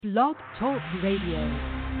Blog Talk Radio.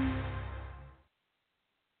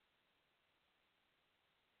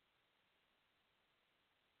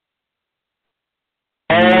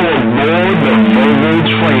 Aboard the mobile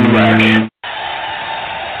train wreck.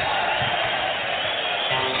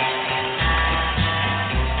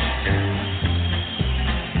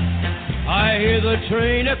 I hear the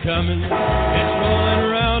train a-comin', it's rolling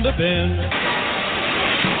around a bend.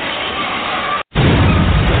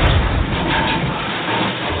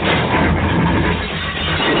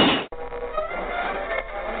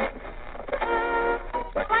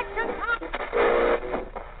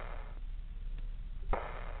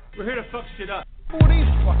 We're here to fuck shit up. Who are these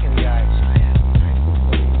fucking guys?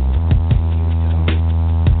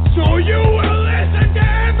 So you will listen to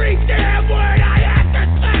every damn word I have to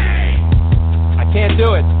say! I can't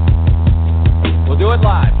do it. We'll do it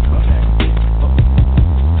live. Okay.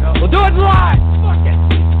 We'll do it live. Fuck it.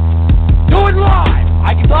 Do it live.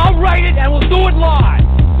 I'll write it and we'll do it live.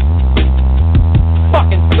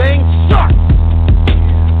 Fucking thing sucks.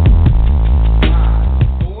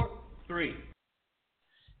 4, 3.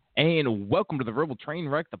 And welcome to the Verbal Train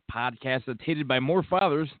Wreck, the podcast that's hated by more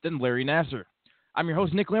fathers than Larry Nassar. I'm your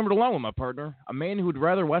host, Nick Lambert, along with my partner, a man who would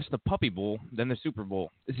rather watch the Puppy Bowl than the Super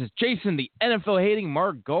Bowl. This is Jason, the NFL-hating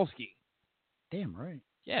Mark Golski. Damn right.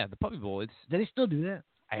 Yeah, the Puppy Bowl. Do they still do that?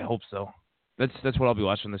 I hope so. That's what I'll be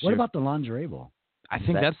watching this What year. about the lingerie bowl? I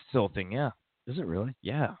think that's still a thing, yeah. Is it really?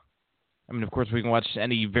 Yeah. I mean, of course, we can watch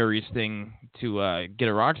any various thing to get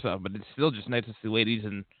our rocks off, but it's still just nice to see ladies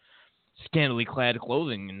in scantily clad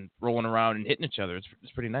clothing and rolling around and hitting each other. It's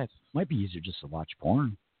pretty nice. Might be easier just to watch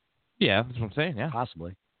porn. Yeah, that's what I'm saying, yeah.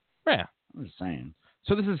 Possibly. Yeah. I'm just saying.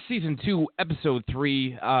 So this is Season 2, Episode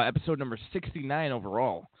 3, episode number 69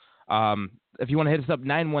 overall. If you want to hit us up,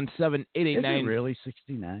 917-889. Is it really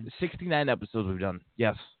 69? 69 episodes we've done,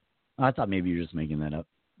 yes. Oh, I thought maybe you were just making that up.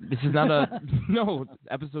 This is not a, no,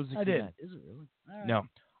 episode 69. I did. Is it really? All right. No.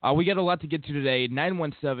 We got a lot to get to today.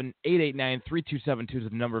 917-889-3272 is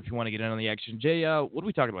the number if you want to get in on the action. Jay, what are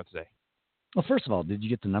we talking about today? Well, first of all, did you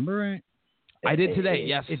get the number right? I did today,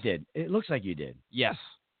 yes. It did. It looks like you did. Yes.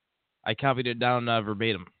 I copied it down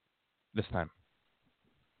verbatim this time.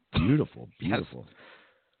 Beautiful. Yes. Beautiful.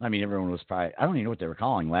 I mean, everyone was probably, I don't even know what they were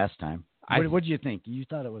calling last time. What did you think? You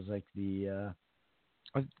thought it was like the...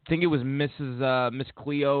 I think it was Miss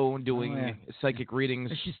Cleo doing psychic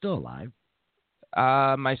readings. Is she still alive?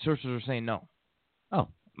 My sources are saying no. Oh.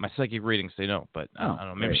 My psychic readings say no, but I don't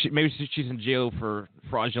know. Maybe great. she's in jail for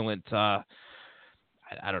fraudulent. I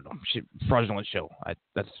don't know. Fraudulent show.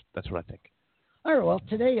 That's what I think. All right. Well,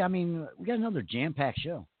 today, I mean, we got another jam-packed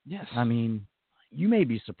show. Yes. I mean, you may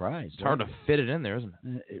be surprised. It's hard to fit it in there, isn't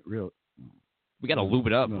it? It really. We got to lube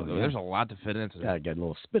it up. Yeah. There's a lot to fit into. Got to get a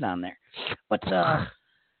little spit on there. But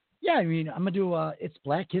yeah, I mean, I'm gonna do. It's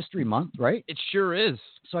Black History Month, right? It sure is.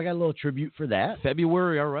 So I got a little tribute for that.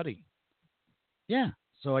 February already. Yeah.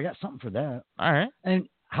 So I got something for that. All right. And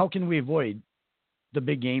how can we avoid the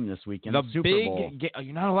big game this weekend? The Super Bowl.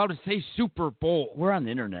 You're not allowed to say Super Bowl. We're on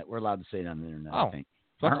the internet. We're allowed to say it on the internet. I think.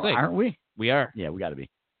 Aren't we? We are. Yeah, we got to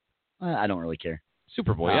be. I don't really care.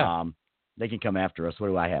 Super Bowl, yeah. They can come after us. What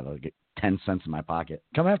do I have? I'll get 10 cents in my pocket.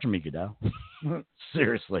 Come after me, Goodell.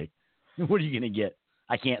 Seriously. What are you going to get?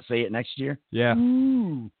 I can't say it next year? Yeah.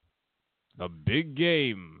 Ooh. The big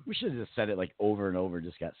game. We should have just said it like over and over,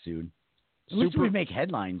 just got sued. At least we make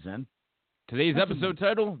headlines then. Today's episode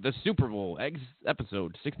title, The Super Bowl,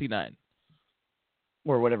 episode 69.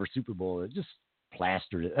 Or whatever Super Bowl is. Just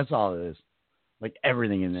plastered it. That's all it is. Like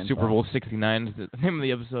everything in there. Super Bowl 69 is the name of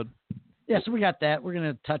the episode. Yeah, so we got that. We're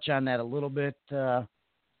going to touch on that a little bit. A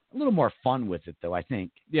little more fun with it, though, I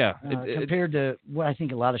think. Yeah. Compared to what I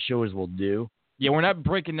think a lot of shows will do. Yeah, we're not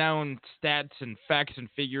breaking down stats and facts and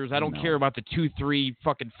figures. I don't care about the 2-3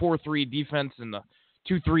 fucking 4-3 defense and the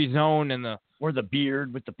 2-3 zone and the... Or the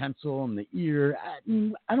beard with the pencil and the ear.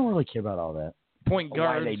 I don't really care about all that. Point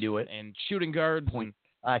guards. Why they do it. And shooting guards.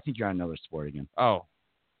 I think you're on another sport again. Oh.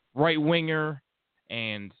 Right winger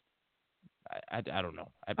and... I don't know.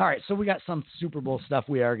 All right, so we got some Super Bowl stuff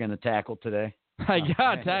we are going to tackle today. I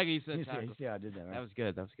got Taggy said tackle. Yeah, I did that. Right? That was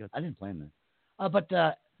good. I didn't plan that. But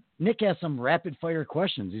Nick has some rapid fire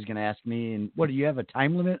questions he's going to ask me. And what, do you have a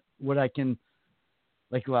time limit? What I can,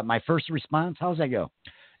 like, what, my first response? How's that go?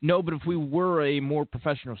 No, but if we were a more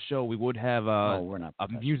professional show, we would have we're not a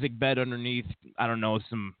music bed underneath. I don't know,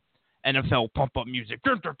 some NFL pump-up music.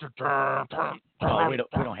 Oh, we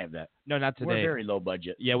don't have that. No, not today. We're very low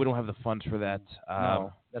budget. Yeah, we don't have the funds for that.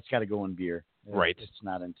 No, that's got to go in beer. Right. It's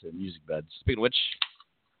not into music beds. Speaking of which,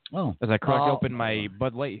 as I crack open my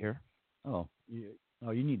Bud Light here.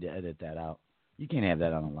 You need to edit that out. You can't have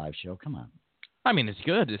that on a live show. Come on. I mean, it's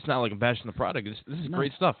good. It's not like I'm bashing the product. This is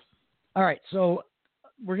great stuff. All right, so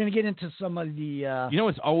we're going to get into some of the...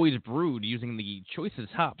 it's always brewed using the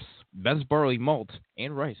choicest hops, best barley malt,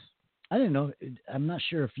 and rice. I didn't know. I'm not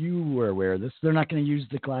sure if you were aware of this. They're not going to use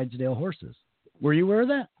the Clydesdale horses. Were you aware of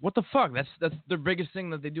that? What the fuck? That's their biggest thing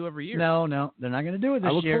that they do every year. No, they're not going to do it this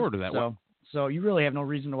year. I look forward to that one. So you really have no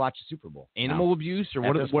reason to watch the Super Bowl. Animal abuse, or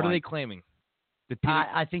what are they claiming?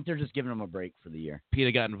 I think they're just giving them a break for the year.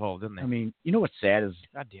 PETA got involved, didn't they? I mean, you know what's sad is...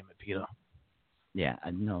 God damn it, PETA. Yeah,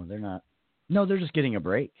 no, they're not. No, they're just getting a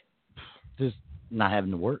break. Just not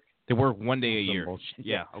having to work. They work one day a year. Bullshit.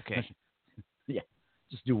 Yeah, okay. Yeah,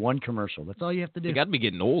 just do one commercial. That's all you have to do. They got to be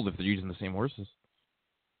getting old if they're using the same horses.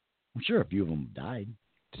 I'm sure a few of them died.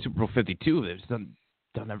 Super Bowl 52, they've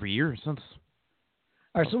done every year since.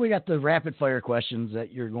 All right, so we got the rapid fire questions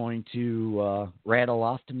that you're going to rattle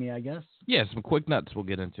off to me, I guess. Yeah, some quick nuts we'll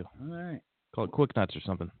get into. All right. Call it quick nuts or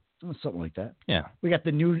something. Oh, something like that. Yeah. We got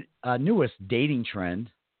the newest dating trend.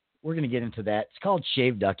 We're going to get into that. It's called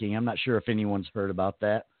shave ducking. I'm not sure if anyone's heard about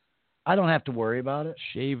that. I don't have to worry about it.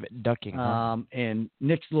 Shave ducking. And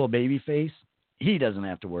Nick's little baby face, he doesn't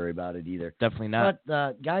have to worry about it either. Definitely not.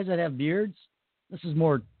 But guys that have beards, this is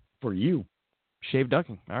more for you. Shave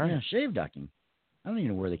ducking. All right. Yeah, shave ducking. I don't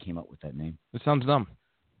even know where they came up with that name. It sounds dumb.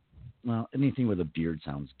 Well, anything with a beard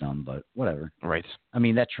sounds dumb, but whatever. Right. I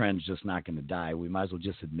mean, that trend's just not going to die. We might as well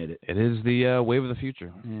just admit it. It is the wave of the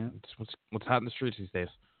future. Yeah. It's what's hot in the streets these days.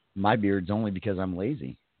 My beard's only because I'm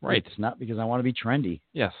lazy. Right. It's not because I want to be trendy.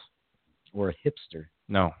 Yes. Or a hipster.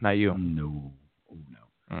 No, not you. No. Oh,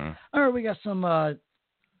 no. Mm. All right, we got some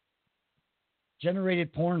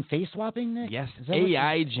generated porn face swapping, Nick? Yes,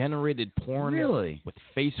 AI-generated porn. Really? With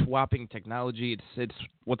face swapping technology. It's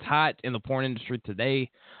what's hot in the porn industry today.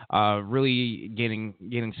 Really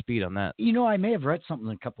gaining speed on that. You know, I may have read something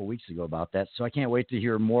a couple weeks ago about that, so I can't wait to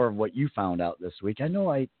hear more of what you found out this week. I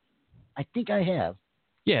know I think I have.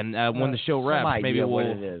 Yeah, and when the show wraps, maybe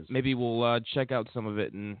we'll check out some of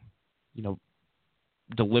it and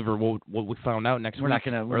deliver what we found out next week.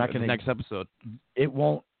 We're not gonna next episode. It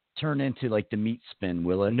won't turn into like the meat spin,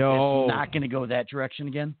 will it? No, it's not going to go that direction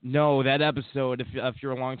again. No, that episode. If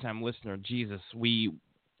you're a longtime listener, Jesus, we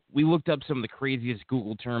looked up some of the craziest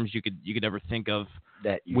Google terms you could ever think of.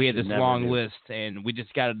 We had this long list, and we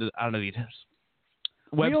just got it out of these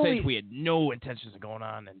websites we had no intentions of going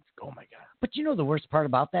on, and oh my god! But you know the worst part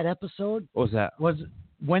about that episode? What was that? Was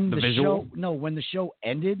when the visual? when the show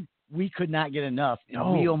ended, we could not get enough,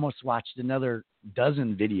 and we almost watched another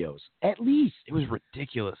dozen videos at least. It was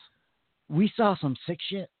ridiculous. We saw some sick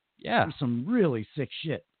shit. Yeah, some really sick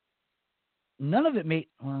shit. None of it made.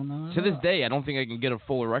 Well, no. To this day, I don't think I can get a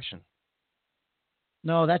full erection.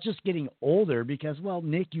 No, that's just getting older because, well,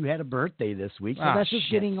 Nick, you had a birthday this week, so that's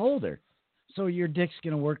just getting older. So your dick's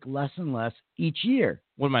going to work less and less each year.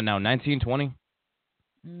 What am I now, 19, 20?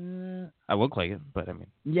 I look like it, but I mean...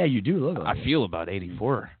 Yeah, you do look like it. I feel about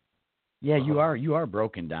 84. Yeah, you are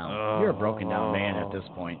broken down. You're a broken down man at this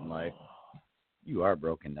point in life. You are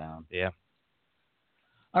broken down. Yeah.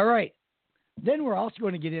 All right. Then we're also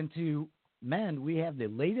going to get into, men, we have the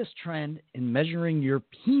latest trend in measuring your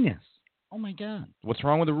penis. Oh, my God. What's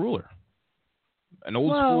wrong with a ruler? An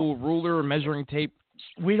old school ruler or measuring tape?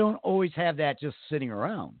 We don't always have that just sitting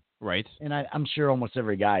around. Right. And I'm sure almost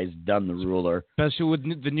every guy has done the ruler. Especially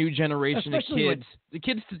with the new generation of kids. The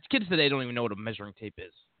kids today don't even know what a measuring tape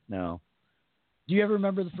is. No. Do you ever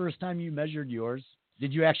remember the first time you measured yours?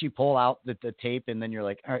 Did you actually pull out the tape and then you're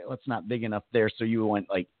like, all right, that's not big enough there. So you went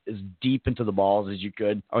like as deep into the balls as you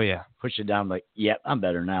could. Oh, yeah. Push it down like, yep, I'm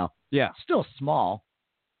better now. Yeah. Still small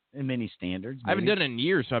in many standards. Maybe. I haven't done it in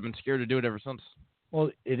years, so I've been scared to do it ever since. Well,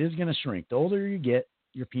 it is going to shrink. The older you get,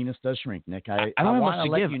 your penis does shrink, Nick. I don't have much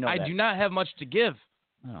to give. I do not have much to give.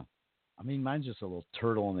 Oh. I mean, mine's just a little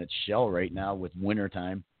turtle in its shell right now with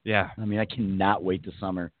wintertime. Yeah. I mean, I cannot wait to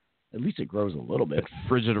summer. At least it grows a little bit. It's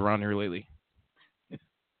frigid around here lately.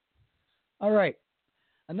 All right.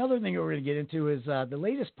 Another thing that we're going to get into is the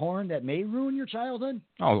latest porn that may ruin your childhood.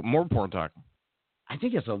 Oh, more porn talk. I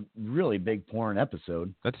think it's a really big porn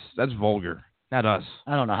episode. That's vulgar. Not us.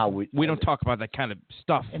 I don't know how we don't talk about that kind of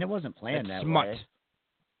stuff. And it wasn't planned that smut. way.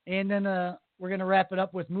 And then we're going to wrap it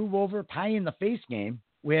up with Move Over Pie in the Face game.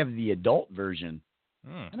 We have the adult version.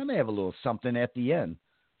 And I may have a little something at the end.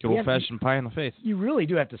 Good old-fashioned pie in the face. You really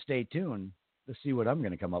do have to stay tuned to see what I'm going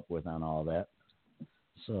to come up with on all that.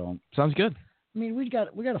 So sounds good. I mean, we got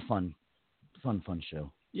a fun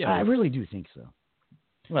show. Yeah, I really do think so.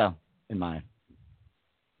 Well, in my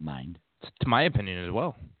mind, to my opinion as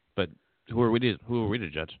well. But who are we to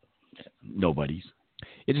judge? Nobody's.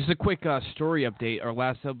 Yeah, just a quick story update. Our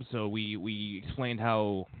last episode, we explained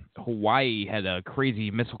how Hawaii had a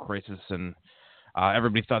crazy missile crisis, and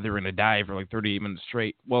everybody thought they were going to die for like 38 minutes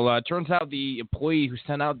straight. Well, it turns out the employee who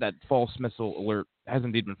sent out that false missile alert has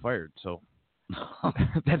indeed been fired, so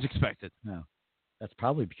that's expected. No, that's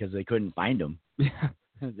probably because they couldn't find him.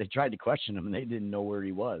 They tried to question him, and they didn't know where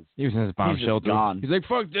he was. He was in his bomb shelter. Gone. He's like,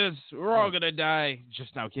 fuck this. We're all going to die.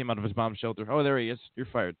 Just now came out of his bomb shelter. Oh, there he is. You're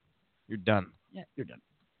fired. You're done. Yeah, you're done.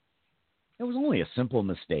 It was only a simple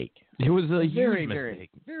mistake. It was a very, huge mistake.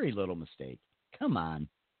 very little mistake. Come on.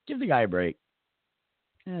 Give the guy a break.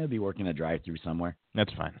 He'll be working a drive-thru somewhere.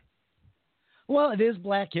 That's fine. Well, it is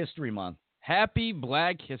Black History Month. Happy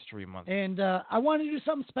Black History Month. And I want to do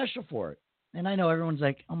something special for it. And I know everyone's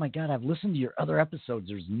like, oh, my God, I've listened to your other episodes.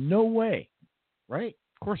 There's no way. Right?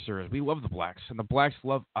 Of course there is. We love the blacks, and the blacks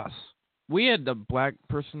love us. We had a black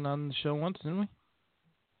person on the show once, didn't we?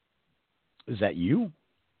 Is that you?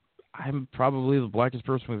 I'm probably the blackest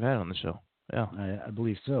person we've had on the show. Yeah. I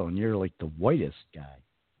believe so. And you're like the whitest guy.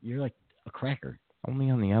 You're like a cracker. Only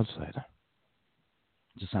on the outside.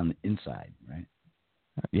 Just on the inside, right?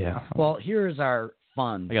 Yeah. Well, here's our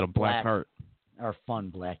fun. I got a black heart. Our fun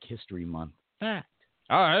Black History Month fact.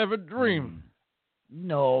 I have a dream.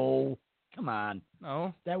 No. Come on.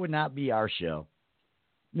 No. That would not be our show.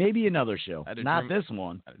 Maybe another show. Not this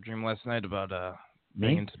one. I had a dream last night about Me?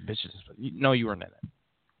 banging some bitches. But no, you weren't in it.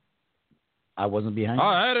 I wasn't behind you?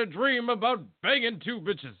 I had a dream about banging 2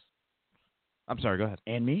 bitches. I'm sorry, go ahead.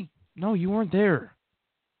 And me? No, you weren't there.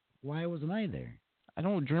 Why wasn't I there? I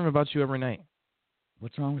don't dream about you every night.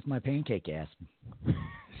 What's wrong with my pancake ass?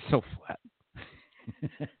 So flat.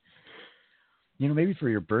 Maybe for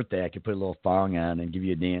your birthday I could put a little thong on and give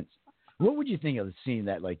you a dance. What would you think of seeing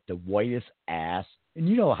that, like, the whitest ass? And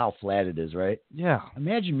you know how flat it is, right? Yeah.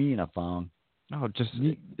 Imagine me in a thong. No, just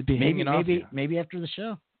it'd be hanging off you. Maybe after the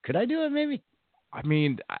show. Could I do it, maybe? I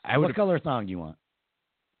mean, I would. What color thong do you want?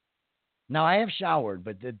 Now, I have showered,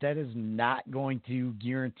 but that is not going to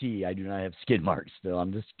guarantee I do not have skid marks still.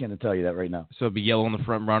 I'm just going to tell you that right now. So it'd be yellow in the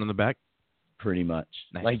front, brown in the back? Pretty much.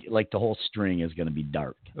 Nice. Like the whole string is going to be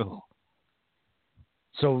dark. Oh.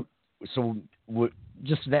 So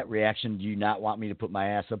just that reaction, do you not want me to put my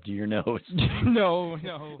ass up to your nose? No.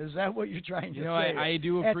 Is that what you're trying to say? I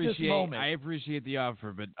do appreciate moment? I appreciate the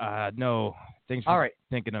offer, but no. Thanks for All right.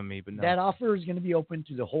 thinking of me, but no. That offer is going to be open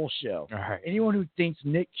to the whole show. All right. Anyone who thinks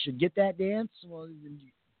Nick should get that dance, well,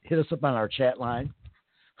 hit us up on our chat line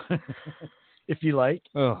if you like.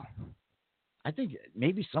 Oh. I think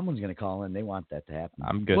maybe someone's going to call in. They want that to happen.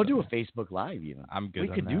 I'm good. We'll do a Facebook Live even. I'm good.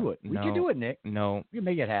 We could do it. We could do it, Nick. No. We can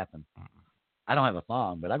make it happen. I don't have a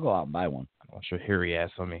thong, but I'll go out and buy one. I don't want your hairy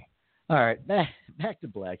ass on me. All right, back to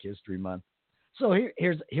Black History Month. So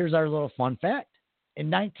here's our little fun fact. In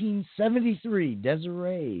 1973,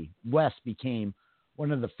 Desiree West became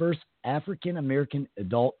one of the first African-American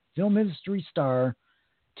adult film industry star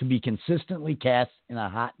to be consistently cast in a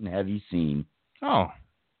hot and heavy scene. Oh.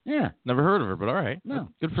 Yeah. Never heard of her, but all right. No.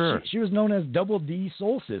 Good for her. She was known as Double D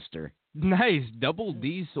Soul Sister. Nice. Double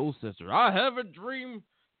D Soul Sister. I have a dream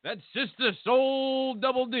that Sister Soul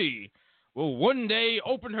Double D will one day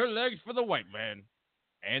open her legs for the white man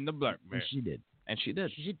and the black man. And she did. And she did.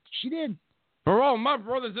 She did. For all my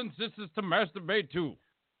brothers and sisters to masturbate too.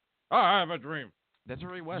 I have a dream. That's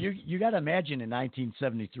Desiree West. You got to imagine in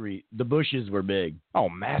 1973, the bushes were big. Oh,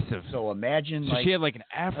 massive. So imagine she had like an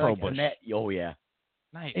afro bush. Oh, yeah.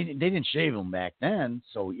 Nice. And they didn't shave them back then.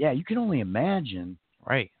 So, yeah, you can only imagine.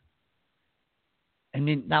 Right. And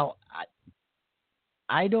then now,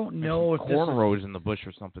 I don't know if cornrows in the bush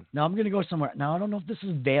or something. Now, I'm going to go somewhere. Now, I don't know if this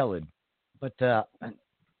is valid, but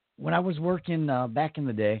when I was working back in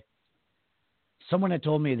the day, someone had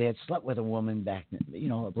told me they had slept with a woman back,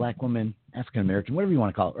 a black woman, African-American, whatever you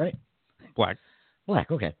want to call it, right?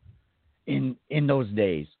 Black, okay. In those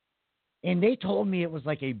days. And they told me it was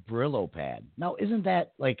like a Brillo pad. Now, isn't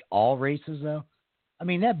that like all races, though? I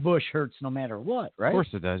mean, that bush hurts no matter what, right? Of course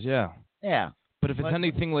it does, yeah. Yeah. But if it's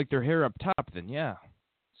anything like their hair up top, then yeah.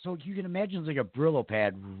 So you can imagine it's like a Brillo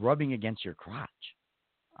pad rubbing against your crotch.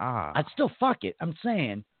 Ah. I'd still fuck it, I'm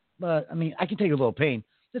saying. But, I mean, I can take a little pain.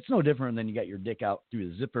 It's no different than you got your dick out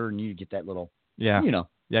through the zipper and you get that little, Yeah,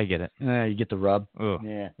 I get it. You get the rub. Ugh.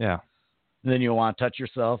 Yeah. Yeah. And then you want to touch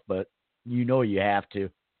yourself, but you know you have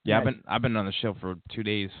to. Yeah, I've been on the show for 2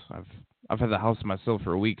 days. I've had the house to myself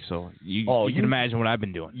for a week, so you can imagine what I've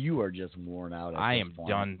been doing. You are just worn out. I am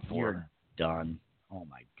done for. You're done. Oh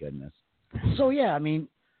my goodness. So yeah, I mean,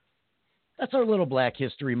 that's our little Black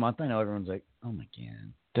History Month. I know everyone's like, oh my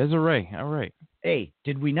god. Desiree, all right. Hey,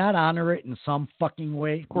 did we not honor it in some fucking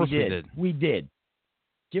way? Of course we did. We did.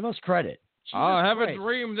 Give us credit. I have Christ. a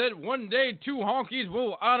dream that one day 2 honkies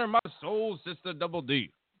will honor my soul, Sister Double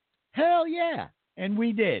D. Hell yeah. And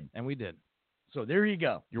we did. And we did. So there you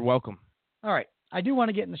go. You're welcome. All right. I do want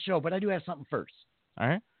to get in the show, but I do have something first. All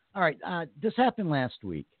right. All right. This happened last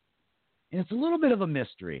week, and it's a little bit of a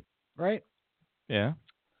mystery, right? Yeah.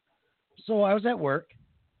 So I was at work,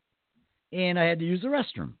 and I had to use the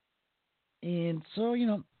restroom. And so,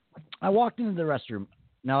 I walked into the restroom.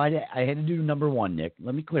 Now, I had to do number 1, Nick.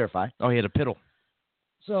 Let me clarify. Oh, he had a piddle.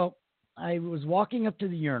 So I was walking up to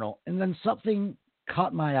the urinal, and then something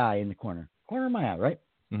caught my eye in the corner of my eye, right?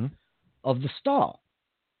 Mm-hmm. Of the stall.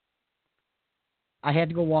 I had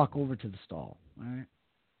to go walk over to the stall. All right.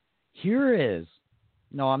 Here is,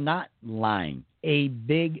 no, I'm not lying, a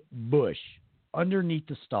big bush underneath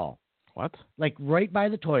the stall. What? Like right by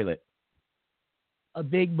the toilet. A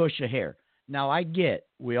big bush of hair. Now, I get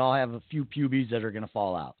we all have a few pubes that are going to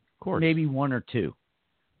fall out. Of course. Maybe 1 or 2.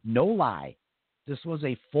 No lie. This was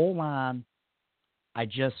a full-on, I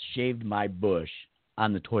just shaved my bush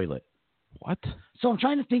on the toilet. What? So I'm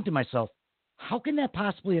trying to think to myself, how can that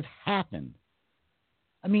possibly have happened?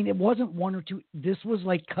 I mean, it wasn't 1 or 2. This was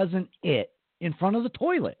like Cousin It in front of the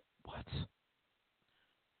toilet. What?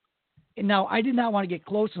 And now, I did not want to get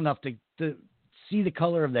close enough to see the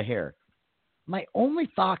color of the hair. My only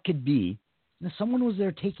thought could be that someone was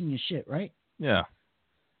there taking a shit, right? Yeah.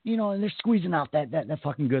 And they're squeezing out that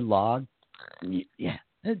fucking good log. Yeah,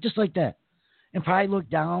 just like that. And probably look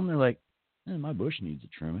down, they're like, my bush needs a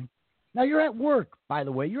trimming. Now, you're at work, by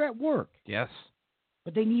the way. You're at work. Yes.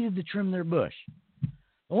 But they needed to trim their bush.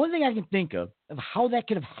 The only thing I can think of how that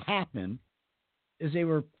could have happened is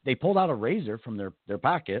they pulled out a razor from their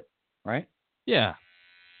pocket, right? Yeah.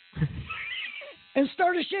 And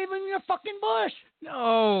started shaving your fucking bush.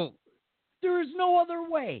 No. There is no other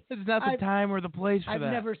way. It's not the time or the place for I've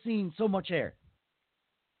that. never seen so much hair.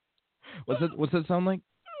 What's that sound like?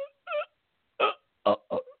 Oh,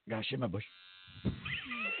 gosh, shave my bush.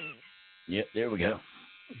 Yep, there we go.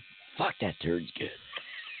 Fuck, that turd's good.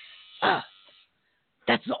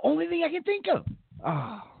 That's the only thing I can think of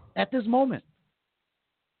at this moment.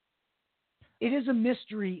 It is a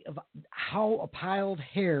mystery of how a piled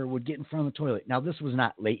hair would get in front of the toilet. Now, this was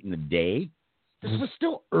not late in the day. This was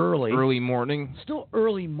still early. Early morning. Still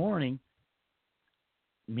early morning.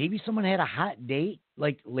 Maybe someone had a hot date,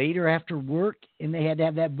 like later after work, and they had to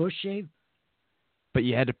have that bush shaved. But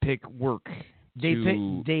you had to pick work.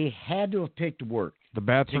 They had to have picked work. The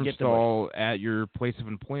bathroom stall at your place of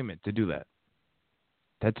employment to do that.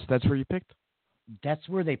 That's where you picked? That's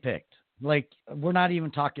where they picked. Like, we're not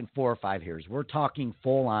even talking 4 or 5 hairs. We're talking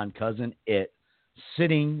full-on Cousin It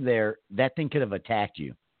sitting there. That thing could have attacked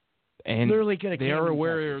you. And literally could have. They are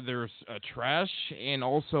aware there's a trash and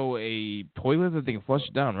also a toilet that they can flush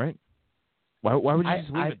it down, right? Why would you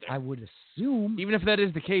just leave it there? I would assume. Even if that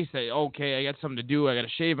is the case, that, okay, I got something to do, I got to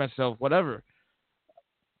shave myself, whatever.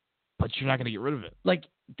 But you're not going to get rid of it. Like,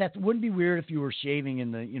 that wouldn't be weird if you were shaving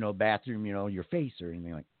in the, bathroom, your face or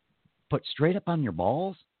anything like. Put straight up on your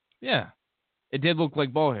balls? Yeah. It did look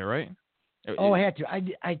like ball hair, right? I had to.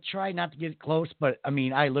 I tried not to get close, but, I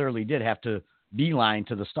mean, I literally did have to beeline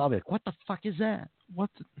to the stall. Like, what the fuck is that?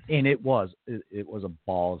 And it was a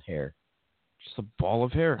bald hair. Just a ball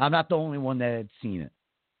of hair. I'm not the only one that had seen it,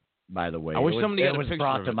 by the way. I wish somebody had a was picture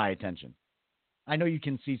brought of to it. my attention. I know you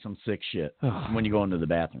can see some sick shit when you go into the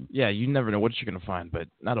bathroom. Yeah, you never know what you're going to find, but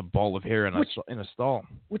not a ball of hair in a stall.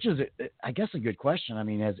 Which is, I guess, a good question. I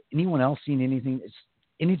mean, has anyone else seen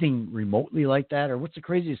anything remotely like that? Or what's the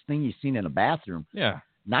craziest thing you've seen in a bathroom? Yeah.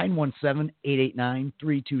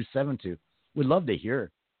 917-889-3272. We'd love to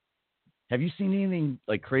hear. Have you seen anything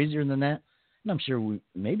like crazier than that? And I'm sure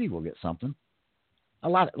maybe we'll get something. A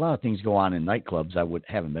lot of things go on in nightclubs I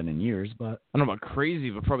haven't been in years, but I don't know about crazy,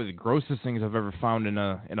 but probably the grossest things I've ever found in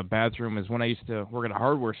a bathroom is when I used to work at a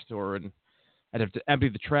hardware store and I'd have to empty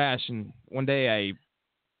the trash. And one day I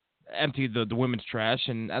emptied the women's trash,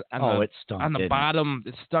 and it stunk, on the bottom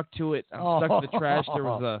it stuck to it. Stuck to the trash. There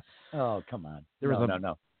was come on. There was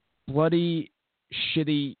a bloody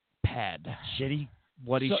shitty pad. Shitty.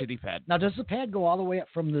 Shitty pad. Now, does the pad go all the way up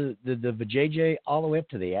from the vajayjay all the way up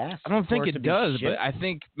to the ass? I don't think it does, but I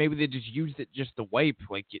think maybe they just used it just to wipe.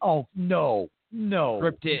 Like no.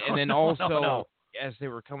 Ripped it, and then also as they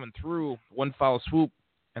were coming through, one foul swoop,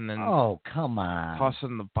 and then come on, toss it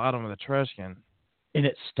in the bottom of the trash can. And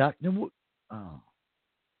it stuck.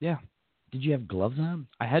 Yeah. Did you have gloves on?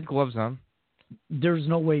 I had gloves on. There's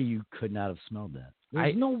no way you could not have smelled that.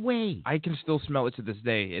 There's no way. I can still smell it to this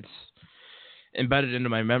day. It's embedded into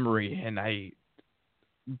my memory, and that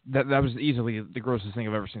was easily the grossest thing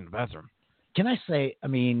I've ever seen in the bathroom. Can I say, I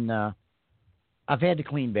mean, I I've had to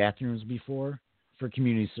clean bathrooms before for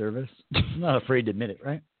community service. I'm not afraid to admit it,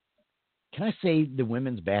 right? Can I say the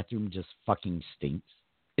women's bathroom just fucking stinks?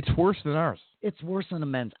 It's worse than ours. It's worse than the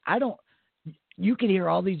men's. You can hear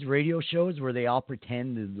all these radio shows where they all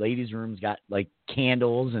pretend the ladies' rooms got like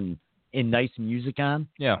candles and nice music on.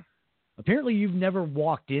 Yeah. Apparently you've never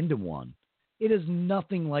walked into one. It is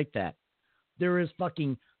nothing like that. There is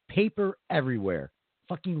fucking paper everywhere.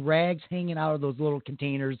 Fucking rags hanging out of those little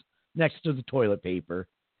containers next to the toilet paper.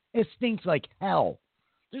 It stinks like hell.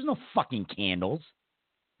 There's no fucking candles.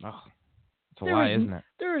 Oh, it's a lie, isn't it?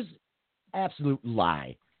 There's absolute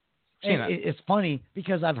lie. Seen And it's funny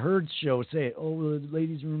because I've heard shows say, oh, the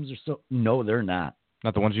ladies' rooms are so... No, they're not.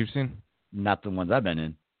 Not the ones you've seen? Not the ones I've been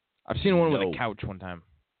in. I've seen one with a couch one time.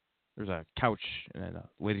 There's a couch in a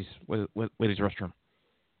ladies' restroom.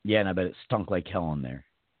 Yeah, and I bet it stunk like hell in there.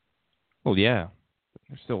 Well, yeah. But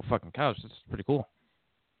there's still a fucking couch. That's pretty cool.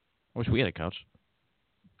 I wish we had a couch.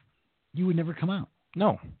 You would never come out.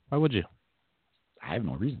 No. Why would you? I have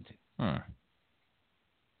no reason to. Hmm.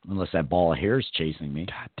 Unless that ball of hair is chasing me.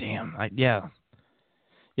 God damn. Yeah.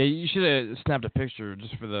 Yeah, you should have snapped a picture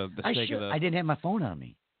just for the sake of the... I didn't have my phone on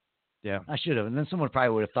me. Yeah. I should have. And then someone probably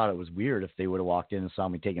would have thought it was weird if they would have walked in and saw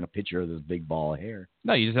me taking a picture of this big ball of hair.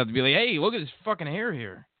 No, you just have to be like, hey, look at this fucking hair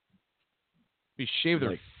here. Be shaved their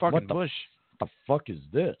Like, fucking bush. What the fuck is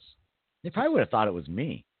this? They probably would have thought it was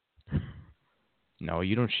me. No,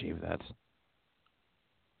 you don't shave that.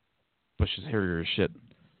 Bush is hairier as shit.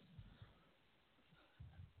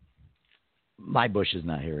 My bush is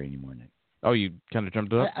not hairy anymore, Nick. Oh, you kind of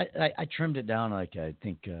trimmed it up? I trimmed it down like I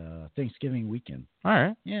think Thanksgiving weekend. All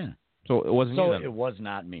right. Yeah. So it wasn't you So then? it was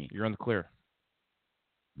not me. You're on the clear.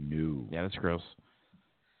 No. Yeah, that's gross.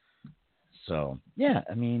 So, yeah,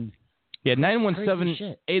 I mean... Yeah, crazy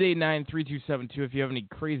shit. 917-889-3272 if you have any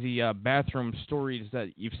crazy bathroom stories that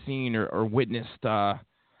you've seen or witnessed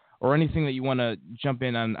or anything that you want to jump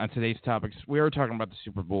in on today's topics. We are talking about the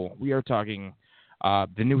Super Bowl. We are talking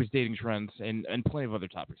the newest dating trends and plenty of other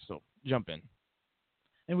topics. So jump in.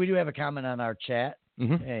 And we do have a comment on our chat,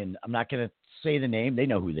 and I'm not going to say the name. They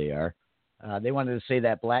know who they are. They wanted to say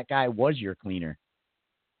that black guy was your cleaner.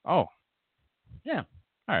 Oh. Yeah.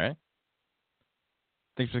 All right.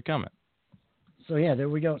 Thanks for the comment. So, yeah, there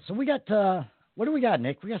we go. So we got, what do we got,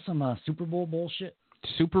 Nick? We got some Super Bowl bullshit.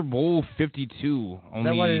 Super Bowl 52. Is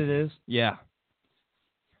that what it is? Yeah.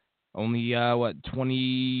 Only,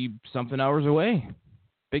 20-something hours away.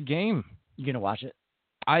 Big game. You going to watch it?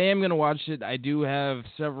 I am going to watch it. I do have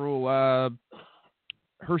several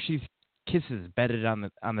Hershey's Kisses betted on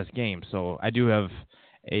this game, so I do have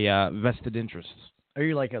a vested interest. Are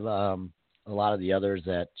you like a lot of the others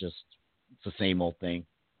that just it's the same old thing?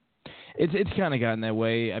 It's kind of gotten that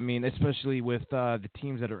way. I mean, especially with the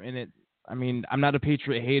teams that are in it. I mean, I'm not a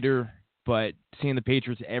Patriot hater, but seeing the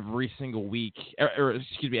Patriots every single week,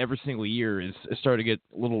 every single year is starting to get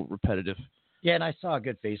a little repetitive. Yeah, and I saw a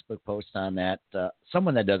good Facebook post on that.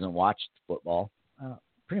 Someone that doesn't watch football,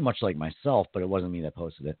 pretty much like myself, but it wasn't me that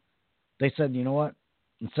posted it. They said, you know what?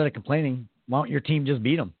 Instead of complaining, why don't your team just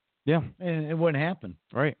beat them? Yeah. And it wouldn't happen.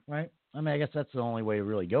 Right. Right? I mean, I guess that's the only way to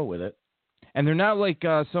really go with it. And they're not like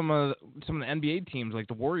some of the NBA teams, like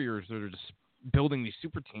the Warriors, that are just building these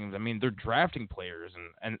super teams. I mean, they're drafting players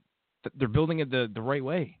and they're building it the right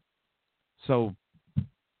way. So,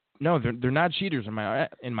 no, they're not cheaters in my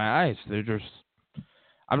eyes.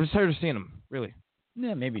 I'm just tired of seeing them, really.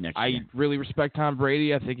 Yeah, maybe next year. I really respect Tom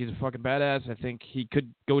Brady. I think he's a fucking badass. I think he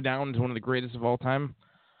could go down as one of the greatest of all time.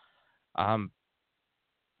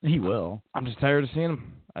 He will. I'm just tired of seeing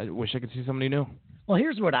him. I wish I could see somebody new. Well,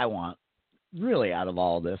 here's what I want, really, out of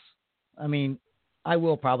all this. I mean, I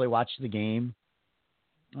will probably watch the game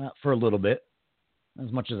for a little bit, as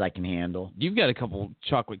much as I can handle. You've got a couple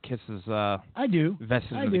chocolate kisses. I do.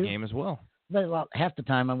 Vested in the game as well. But half the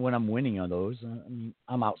time when I'm winning on those, I mean,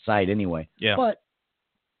 I'm outside anyway. Yeah. But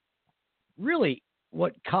really,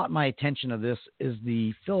 what caught my attention of this is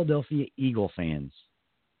the Philadelphia Eagle fans.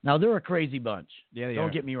 Now, they're a crazy bunch. Yeah, they Don't are.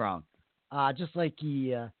 get me wrong. Just like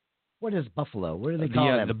what is Buffalo? What do they call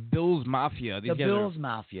them? The Bills Mafia. These the guys Bills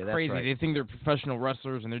Mafia. That's crazy. right. They think they're professional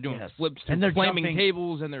wrestlers, and they're doing flips and through they're flaming jumping,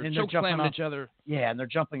 tables, and they're choke slamming each other. Yeah, and they're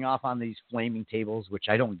jumping off on these flaming tables, which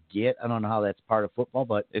I don't get. I don't know how that's part of football,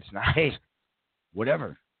 but it's not. Hey,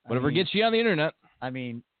 whatever. Whatever gets you on the internet. I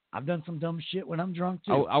mean, I've done some dumb shit when I'm drunk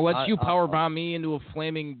too. I'll let you powerbomb me into a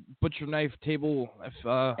flaming butcher knife table if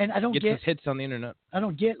and I don't gets get us hits on the internet. I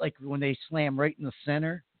don't get like when they slam right in the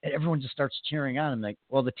center and everyone just starts cheering on. I'm like,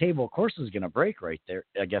 well, the table of course is going to break right there.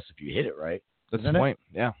 I guess if you hit it right. That's the point.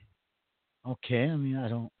 Yeah. Okay. I mean, I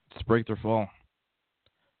don't. It's break their fall.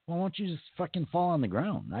 Well, why don't you just fucking fall on the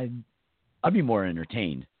ground? I'd be more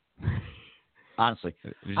entertained. Honestly,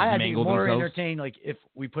 I'd be more entertained like if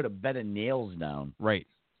we put a bed of nails down, right,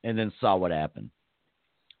 and then saw what happened,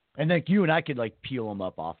 and then you and I could like peel them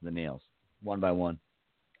up off the nails one by one.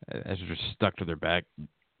 As they're just stuck to their back.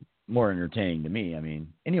 More entertaining to me. I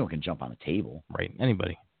mean, anyone can jump on a table. Right,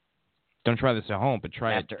 anybody. Don't try this at home, but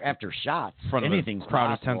try it after shots. In front anything's of a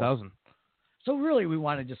crowd of possible. 10,000. So really, we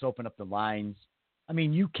want to just open up the lines. I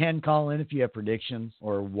mean, you can call in if you have predictions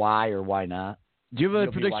or why not. Do you have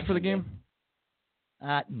a prediction for the game?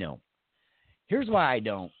 No. Here's why I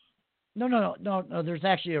don't. No. There's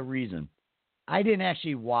actually a reason. I didn't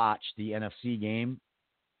actually watch the NFC game.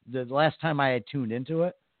 The last time I had tuned into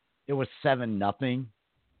it, it was 7-0,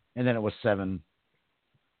 and then it was 7-0,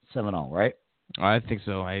 right? I think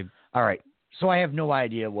so. All right. So I have no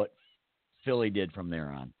idea what Philly did from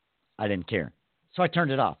there on. I didn't care. So I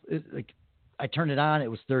turned it off. I turned it on. It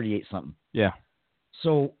was 38-something. Yeah.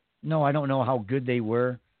 So, no, I don't know how good they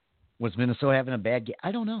were. Was Minnesota having a bad game?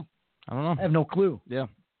 I don't know. I have no clue. Yeah.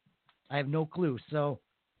 I have no clue. So,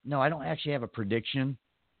 no, I don't actually have a prediction.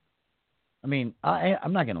 I mean,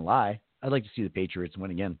 I'm not going to lie. I'd like to see the Patriots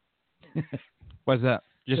win again. Why's that?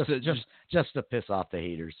 Just to piss off the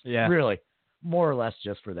haters. Yeah. Really. More or less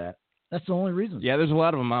just for that. That's the only reason. Yeah, there's a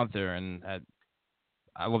lot of them out there, and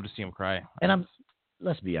I love to see them cry. And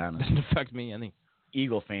let's be honest. It doesn't affect me any.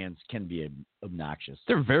 Eagle fans can be obnoxious.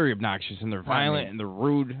 They're very obnoxious, and they're violent, and they're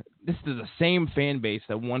rude. This is the same fan base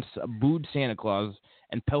that once booed Santa Claus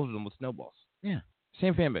and pelted him with snowballs. Yeah.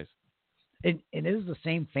 Same fan base. It is the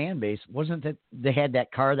same fan base. Wasn't that they had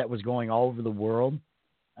that car that was going all over the world?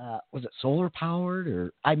 Was it solar powered?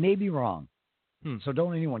 Or I may be wrong. So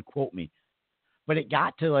don't anyone quote me. But it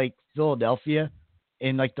got to like Philadelphia,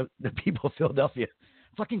 and like the people of Philadelphia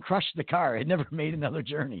fucking crushed the car. It never made another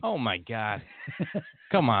journey. Oh my God!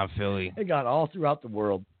 Come on, Philly. It got all throughout the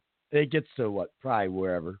world. It gets to probably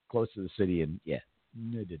wherever close to the city, and yeah,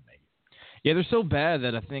 it did make it. Yeah, they're so bad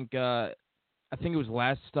that I think it was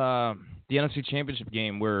last the NFC Championship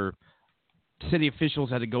game where city officials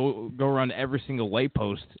had to go around every single light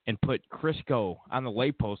post and put Crisco on the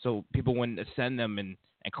light post so people wouldn't ascend them and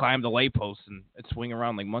climb the light posts and swing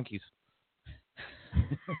around like monkeys.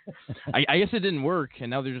 I guess it didn't work,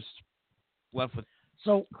 and now they're just left with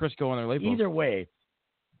Crisco on their light post. Either way,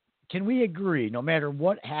 can we agree, no matter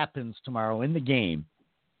what happens tomorrow in the game,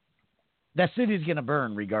 that city's going to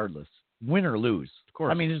burn regardless, win or lose? Of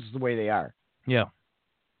course. I mean, this is the way they are. Yeah.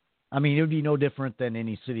 I mean, it would be no different than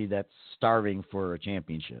any city that's starving for a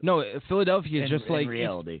championship. No, Philadelphia is just like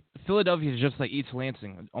reality. Philadelphia is just like East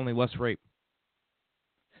Lansing, only less rape.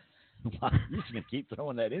 Wow, you're just gonna keep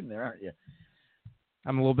throwing that in there, aren't you?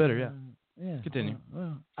 I'm a little bitter, yeah. Yeah. Continue.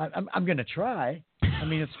 Well, I'm gonna try. I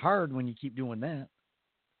mean, it's hard when you keep doing that.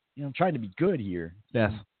 You know, I'm trying to be good here.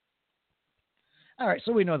 Yes. All right,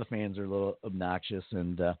 so we know the fans are a little obnoxious,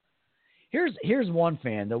 and here's one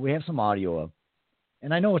fan that we have some audio of.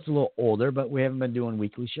 And I know it's a little older, but we haven't been doing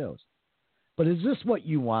weekly shows. But is this what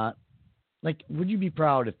you want? Like, would you be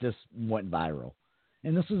proud if this went viral?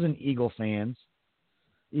 And this is an Eagle fan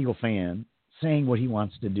saying what he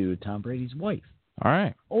wants to do to Tom Brady's wife. All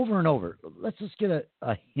right. Over and over. Let's just get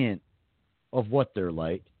a hint of what they're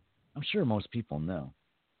like. I'm sure most people know,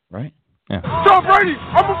 right? Yeah. Tom Brady,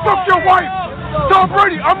 I'm gonna fuck your wife. Tom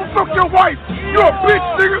Brady, I'm gonna fuck your wife. You're a bitch,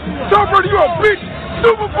 nigga. Tom Brady, you're a bitch.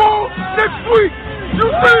 Super Bowl next week. You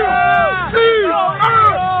see Eagle.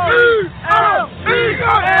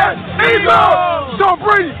 Tom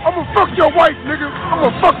Brady, I'm gonna fuck your wife, nigga. I'm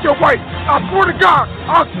gonna fuck your wife. I swear to God.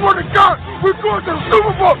 We're going to the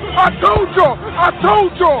Super Bowl. I told y'all.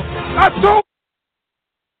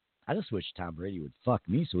 I just wish Tom Brady would fuck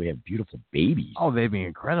me so we have beautiful babies. Oh, they'd be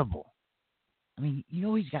incredible. I mean, you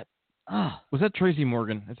know, he's got... Was that Tracy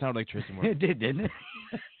Morgan? It sounded like Tracy Morgan. It did, didn't it?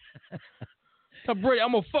 Tom Brady,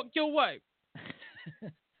 I'm going to fuck your wife.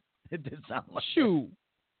 It did sound like Shoot.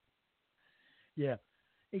 Yeah.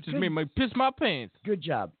 Just made me piss my pants. Good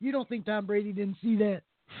job. You don't think Tom Brady didn't see that?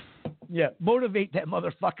 Yeah. Motivate that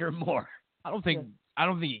motherfucker more. I don't think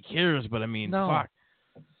he cares, but I mean, no. Fuck.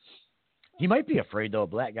 He might be afraid, though, a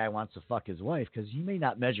black guy wants to fuck his wife because he may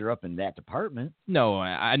not measure up in that department. No,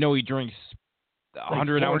 I know he drinks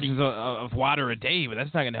 100 ounces of water a day, but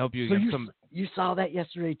that's not going to help you so against some... You saw that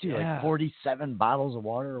yesterday, too, yeah. like 47 bottles of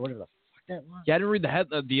water or whatever the fuck that was. Yeah, I didn't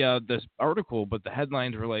read this article, but the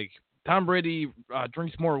headlines were like, Tom Brady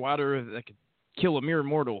drinks more water that could kill a mere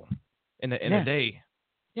mortal in a day.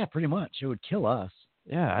 Yeah, pretty much. It would kill us.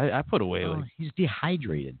 Yeah, I put away. He's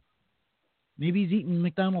dehydrated. Maybe he's eating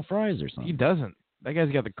McDonald's fries or something. He doesn't. That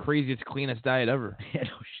guy's got the craziest, cleanest diet ever. Yeah,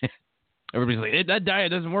 no shit. Everybody's like, that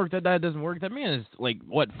diet doesn't work. That diet doesn't work. That man is like,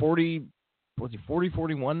 what, 40 what's he, 40,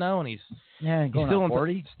 41 now, and he's going still on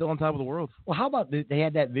 40. Still on top of the world. Well, how about they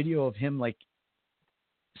had that video of him like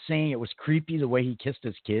saying it was creepy the way he kissed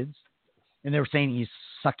his kids, and they were saying he's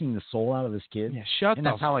sucking the soul out of his kids. Yeah, and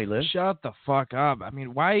that's how he lives. Shut the fuck up. I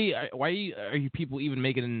mean, why are you people even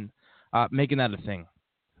making that a thing?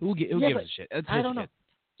 Who gives a shit? That's I his don't know. kid.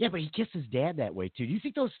 Yeah, but he kissed his dad that way too. Do you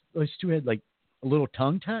think those two had like a little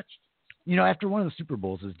tongue touch? You know, after one of the Super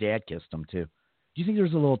Bowls, his dad kissed him too. Do you think there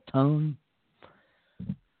was a little tongue?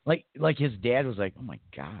 Like his dad was like, "Oh my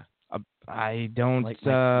God." I don't. Like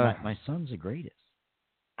my son's the greatest.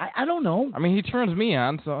 I don't know. I mean, he turns me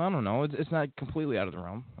on, so I don't know. It's not completely out of the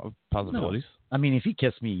realm of possibilities. No. I mean, if he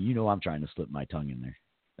kissed me, you know I'm trying to slip my tongue in there.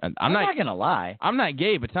 And I'm not going to lie. I'm not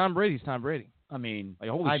gay, but Tom Brady's Tom Brady. I mean, like,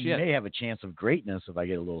 holy I shit. may have a chance of greatness if I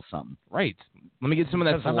get a little something. Right. Let me get some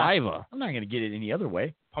of that saliva. I'm not going to get it any other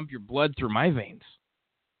way. Pump your blood through my veins.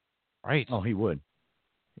 Right. Oh, he would.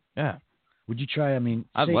 Yeah. Would you try? I mean,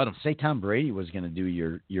 I'd let him. Say Tom Brady was going to do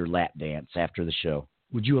your lap dance after the show.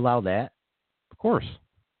 Would you allow that? Of course.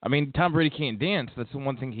 I mean, Tom Brady can't dance. That's the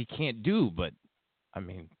one thing he can't do. But I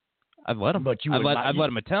mean, I'd let him. But I'd let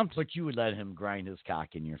him attempt. But you would let him grind his cock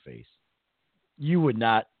in your face. You would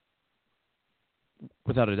not.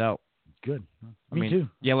 Without a doubt. Good. Me too.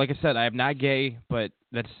 Yeah, like I said, I am not gay, but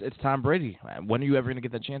it's Tom Brady. When are you ever going to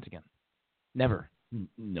get that chance again? Never.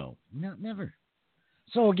 No, never.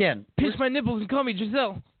 So again, pinch my nipples and call me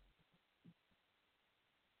Giselle.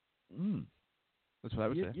 That's what I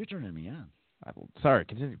would say. You're turning me on. Sorry,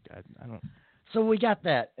 continue. I don't. So we got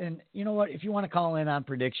that, and you know what? If you want to call in on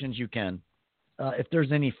predictions, you can. If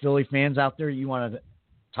there's any Philly fans out there, you want to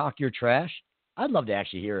talk your trash, I'd love to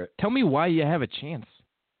actually hear it. Tell me why you have a chance.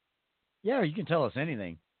 Yeah, you can tell us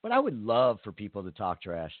anything, but I would love for people to talk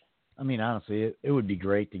trash. I mean, honestly, it would be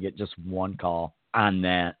great to get just one call on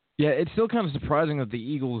that. Yeah, it's still kind of surprising that the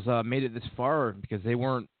Eagles made it this far because they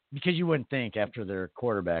weren't. Because you wouldn't think after their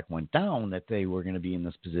quarterback went down that they were going to be in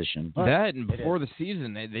this position. But that and before the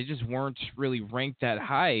season, they just weren't really ranked that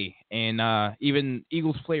high. And even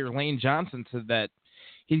Eagles player Lane Johnson said that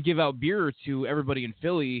he'd give out beer to everybody in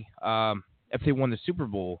Philly if they won the Super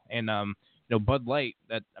Bowl. And Bud Light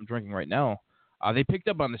that I'm drinking right now, they picked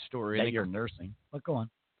up on the story. That you're nursing. But go on.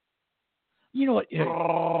 You know what?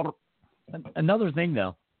 Another thing,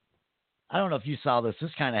 though. I don't know if you saw this.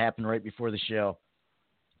 This kind of happened right before the show.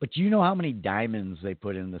 But do you know how many diamonds they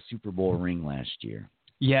put in the Super Bowl ring last year?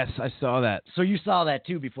 Yes, I saw that. So you saw that,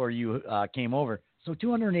 too, before you came over. So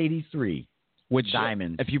 283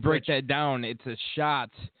 diamonds. If you break that down, it's a shot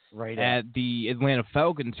at the Atlanta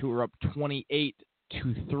Falcons, who were up 28-3,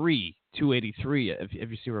 283, if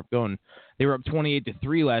you see where I'm going. They were up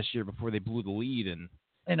 28-3 last year before they blew the lead. And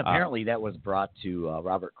apparently that was brought to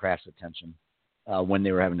Robert Kraft's attention when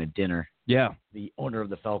they were having a dinner. Yeah. The owner of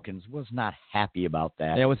the Falcons was not happy about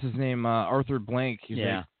that. Yeah, what's his name? Arthur Blank. He's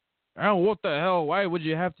like, oh, what the hell? Why would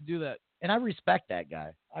you have to do that? And I respect that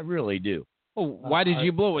guy. I really do. Oh, why did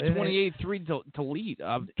you blow a 28-3 to lead,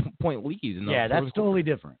 point lead? Yeah, that's totally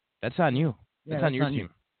different. That's on you. That's on your team.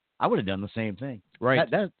 I would have done the same thing. Right.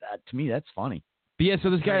 That to me, that's funny. But yeah, so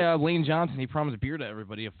this guy, Lane Johnson, he promised beer to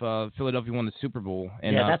everybody if Philadelphia won the Super Bowl.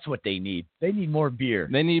 And, that's what they need. They need more beer.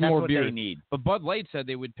 They need more beer. They need. But Bud Light said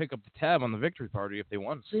they would pick up the tab on the victory party if they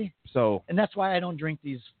won. See? So. And that's why I don't drink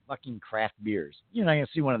these fucking craft beers. You're not going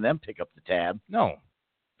to see one of them pick up the tab. No.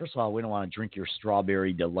 First of all, we don't want to drink your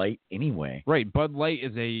strawberry delight anyway. Right. Bud Light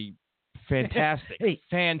is a fantastic,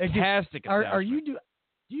 fantastic. Are you do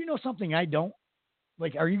you know something I don't?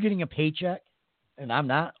 Like, are you getting a paycheck and I'm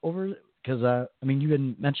not over? Because, I mean, you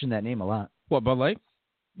didn't mention that name a lot. What, Bud Light?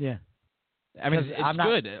 Yeah. I mean, it's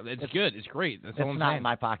good. It's good. It's great. That's all I'm saying. It's not in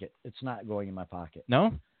my pocket. It's not going in my pocket.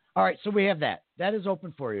 No? All right, so we have that. That is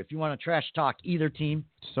open for you. If you want to trash talk either team.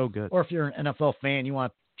 So good. Or if you're an NFL fan, you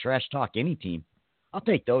want to trash talk any team. I'll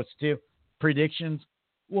take those too. Predictions,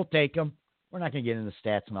 we'll take them. We're not going to get into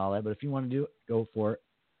stats and all that, but if you want to do it, go for it.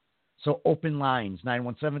 So open lines,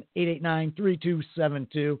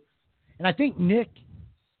 917-889-3272. And I think Nick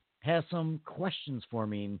has some questions for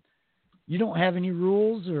me. You don't have any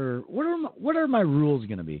rules, or what are my rules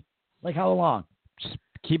going to be? Like how long? Just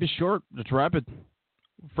keep it short. Just rapid.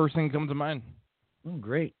 First thing that comes to mind. Oh,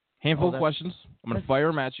 great. Handful of questions. I'm going to fire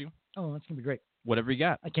them at you. Oh, that's going to be great. Whatever you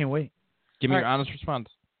got. I can't wait. Give me your honest response.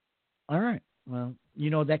 All right. Well,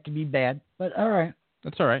 that could be bad, but all right.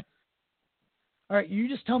 That's all right. All right. You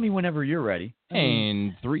just tell me whenever you're ready.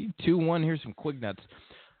 And 3, 2, 1. Here's some quick nuts.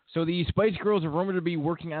 So the Spice Girls are rumored to be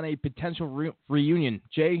working on a potential reunion.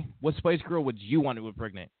 Jay, what Spice Girl would you want to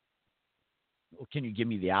impregnate? Well, can you give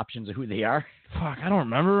me the options of who they are? Fuck, I don't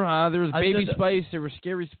remember. There was Baby the- Spice. There was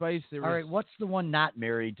Scary Spice. There All was right, what's the one not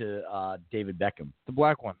married to David Beckham? the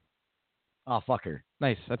black one. Oh, fuck her.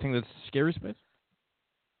 Nice. I think that's Scary Spice.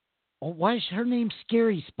 Oh, why is her name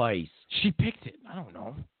Scary Spice? She picked it. I don't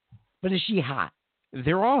know. But is she hot?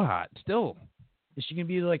 They're all hot still. Is she gonna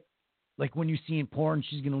be like when you see in porn?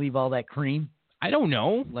 She's gonna leave all that cream, I don't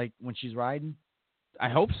know. like when she's riding. I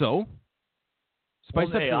hope so. Spice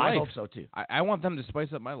up your I life. hope so too. I want them to spice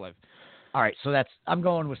up my life. All right, so I'm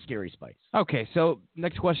going with Scary Spice. Okay, so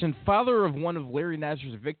next question. Father of one of Larry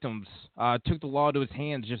Nassar's victims took the law to his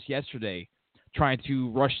hands just yesterday, trying to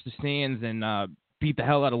rush the stands and beat the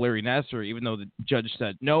hell out of Larry Nassar, even though the judge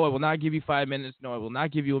said, no, I will not give you 5 minutes. No, I will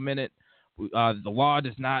not give you a minute. The law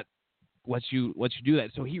does not let you do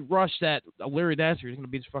that. So he rushed at Larry Nassar. He's going to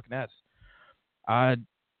beat his fucking ass.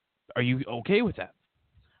 Are you okay with that?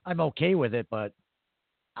 I'm okay with it, but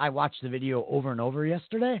I watched the video over and over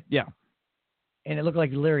yesterday. Yeah. And it looked like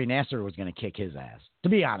Larry Nassar was going to kick his ass. To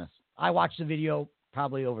be honest, I watched the video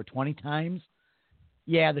probably over 20 times.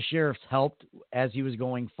 Yeah, the sheriffs helped as he was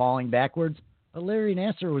falling backwards. But Larry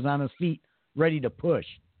Nassar was on his feet, ready to push.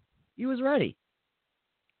 He was ready.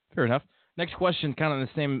 Fair enough. Next question, kind of in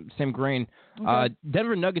the same grain. Okay.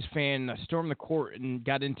 Denver Nuggets fan stormed the court and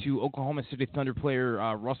got into Oklahoma City Thunder player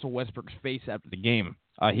Russell Westbrook's face after the game.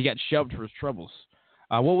 He got shoved for his troubles.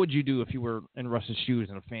 What would you do if you were in Russ's shoes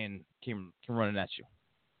and a fan came running at you?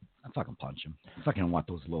 I'd fucking punch him. I fucking want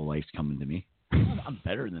those low lifes coming to me. I'm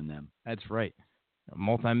better than them. That's right. A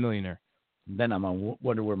multimillionaire. Then I'm going to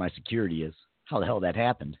wonder where my security is. How the hell that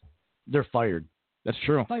happened? They're fired. That's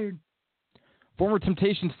true. Fired. Former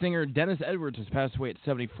Temptations singer Dennis Edwards has passed away at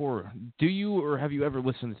 74. Do you or have you ever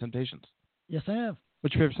listened to Temptations? Yes, I have.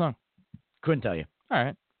 What's your favorite song? Couldn't tell you. All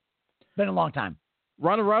right. Been a long time.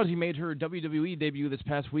 Ronda Rousey made her WWE debut this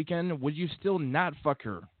past weekend. Would you still not fuck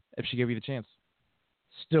her if she gave you the chance?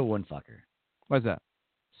 Still wouldn't fuck her. Why's that?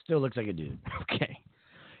 Still looks like a dude. Okay.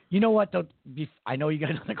 You know what, though? I know you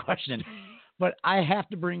got another question, but I have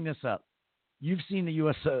to bring this up. You've seen the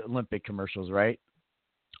U.S. Olympic commercials, right?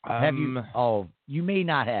 Have you? Oh, you may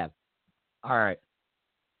not have. All right.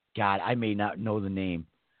 God, I may not know the name.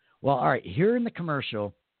 Well, all right. Here in the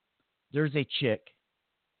commercial, there's a chick.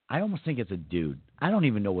 I almost think it's a dude. I don't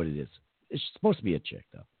even know what it is. It's supposed to be a chick,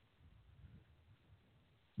 though.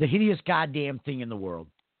 The hideous goddamn thing in the world.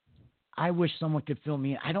 I wish someone could fill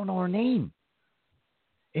me in. I don't know her name.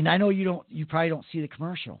 And I know you probably don't see the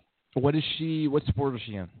commercial. What sport is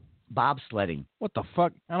she in? Bobsledding. What the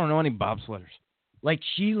fuck? I don't know any bobsledders. Like,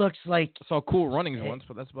 she looks like... I saw Cool Runnings once,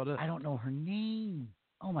 but that's about it. I don't know her name.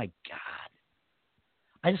 Oh, my God.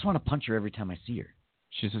 I just want to punch her every time I see her.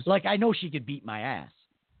 She's just... Like, I know she could beat my ass,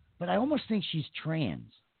 but I almost think she's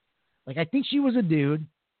trans. Like, I think she was a dude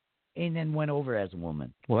and then went over as a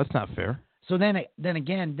woman. Well, that's not fair. So then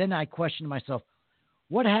I question myself,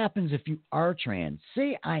 what happens if you are trans?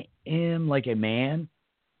 Say I am like a man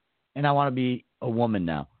and I want to be a woman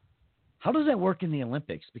now. How does that work in the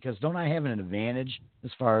Olympics? Because don't I have an advantage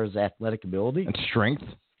as far as athletic ability? And strength?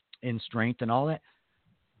 And strength and all that?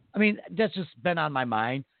 I mean, that's just been on my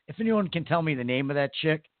mind. If anyone can tell me the name of that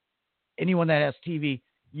chick, anyone that has TV,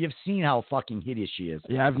 you've seen how fucking hideous she is.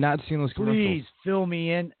 Yeah, I've not seen those commercials. Please fill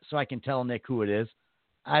me in so I can tell Nick who it is.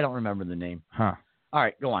 I don't remember the name. Huh. All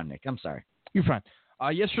right, go on, Nick. I'm sorry. You're fine.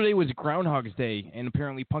 Yesterday was Groundhog's Day, and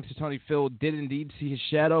apparently Punxsutawney Phil did indeed see his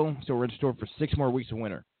shadow, so we're in store for 6 more weeks of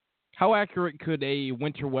winter. How accurate could a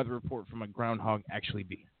winter weather report from a groundhog actually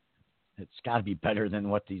be? It's got to be better than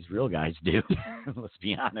what these real guys do. Let's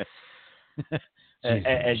be honest.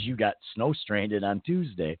 As you got snow stranded on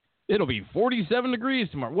Tuesday. It'll be 47 degrees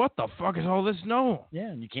tomorrow. What the fuck is all this snow? Yeah,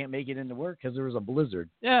 and you can't make it into work because there was a blizzard.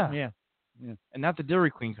 Yeah. Yeah. And not the Dairy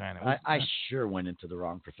Queen kind of. I sure went into the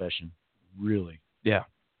wrong profession. Really. Yeah.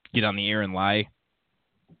 Get on the air and lie.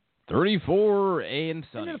 34 and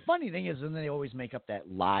sunny. And the funny thing is, and they always make up that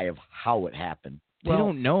lie of how it happened. They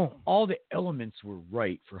don't know. All the elements were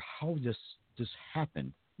right for how this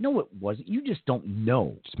happened. No, it wasn't. You just don't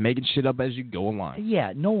know. Just making shit up as you go along.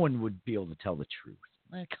 Yeah, no one would be able to tell the truth.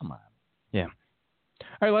 Come on. Yeah.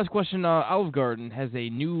 All right, last question. Olive Garden has a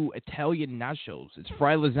new Italian nachos. It's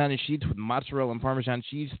fried lasagna sheets with mozzarella and Parmesan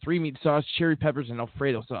cheese, 3-meat sauce, cherry peppers, and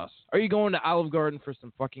Alfredo sauce. Are you going to Olive Garden for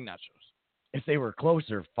some fucking nachos? If they were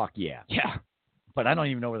closer, fuck yeah. Yeah. But I don't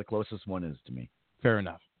even know where the closest one is to me. Fair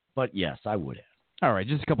enough. But yes, I would have. All right,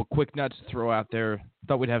 just a couple quick nuts to throw out there.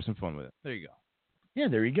 Thought we'd have some fun with it. There you go. Yeah,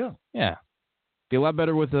 there you go. Yeah. Be a lot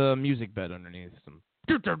better with a music bed underneath. Some.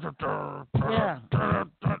 Yeah.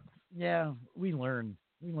 Yeah, we learned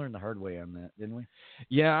the hard way on that, didn't we?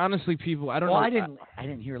 Yeah, honestly, people, I don't know. I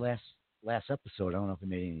didn't hear last last episode. I don't know if it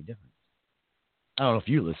made any difference. I don't know if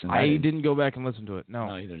you listened. I didn't go back and listen to it. No.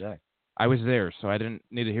 No, neither did I. I was there, so I didn't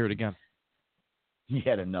need to hear it again. You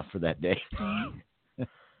had enough for that day.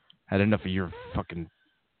 Had enough of your fucking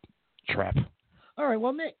trap. All right,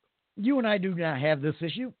 well, Nick, you and I do not have this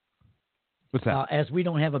issue. What's that? As we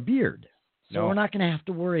don't have a beard. So No. we're not going to have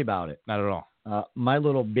to worry about it. Not at all. My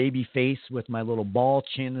little baby face with my little ball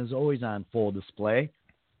chin is always on full display.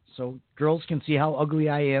 So girls can see how ugly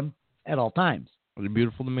I am at all times. You're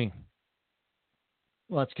beautiful to me.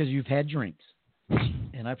 Well, that's because you've had drinks.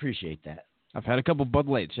 And I appreciate that. I've had a couple Bud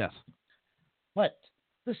Lights, yes. But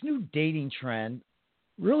this new dating trend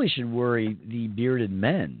really should worry the bearded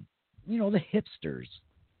men. You know, the hipsters.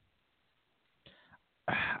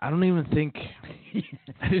 I don't even think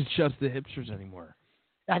it's just the hipsters anymore.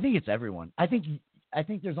 I think it's everyone. I think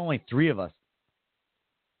there's only 3 of us.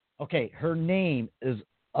 Okay, her name is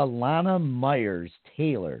Alana Myers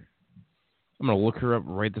Taylor. I'm gonna look her up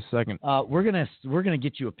right this second. We're gonna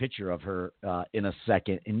get you a picture of her in a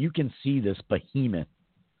second, and you can see this behemoth.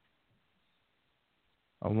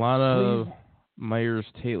 Alana Myers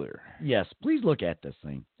Taylor. Yes, please look at this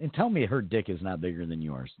thing and tell me her dick is not bigger than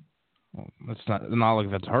yours. Well, that's not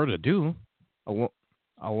like that's hard to do.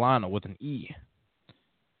 Alana with an E.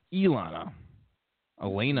 Elana.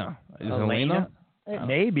 Elena. Is Elena?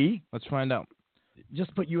 Maybe. Let's find out.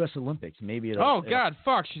 Just put U.S. Olympics. Maybe it'll. Oh, God,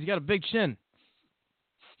 fuck. She's got a big chin.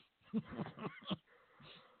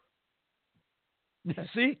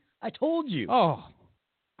 See? I told you. Oh.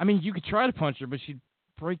 I mean, you could try to punch her, but she'd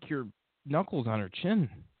break your knuckles on her chin.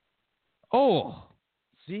 Oh.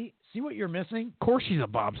 See what you're missing? Of course she's a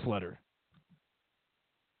bobsledder.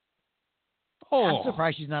 Oh. I'm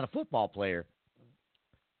surprised she's not a football player.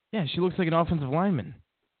 Yeah, she looks like an offensive lineman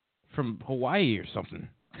from Hawaii or something.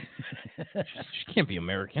 She can't be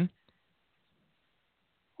American.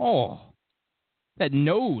 Oh. That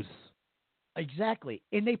nose. Exactly.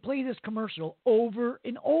 And they play this commercial over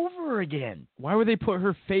and over again. Why would they put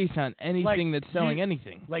her face on anything that's selling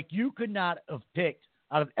anything? Like, you could not have picked,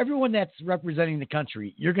 out of everyone that's representing the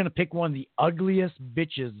country, you're going to pick one of the ugliest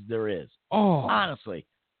bitches there is. Oh. Honestly.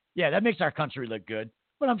 Yeah, that makes our country look good.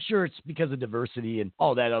 But I'm sure it's because of diversity and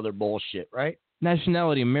all that other bullshit, right?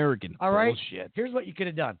 Nationality American. All right. Bullshit. Here's what you could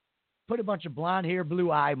have done. Put a bunch of blonde hair,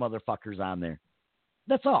 blue eye motherfuckers on there.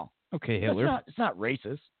 That's all. Okay, Hitler. It's not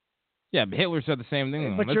racist. Yeah, but Hitler said the same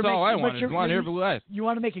thing. But That's all I want is blonde hair, blue eyes. You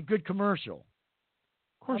want to make a good commercial.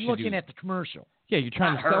 Of course I'm you looking do. at the commercial. Yeah, you're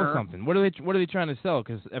trying to sell something. What are they trying to sell?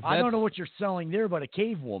 Because if I don't know what you're selling there, but a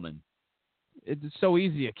cave woman. It's so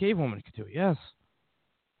easy. A cave woman could do it. Yes.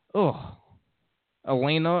 Oh.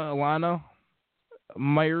 Alana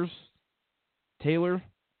Myers Taylor.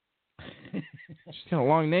 She's got a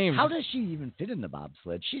long name. How does she even fit in the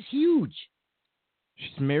bobsled? She's huge.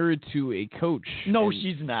 She's married to a coach. No,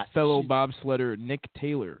 she's not. Fellow bobsledder Nick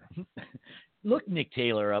Taylor. Look Nick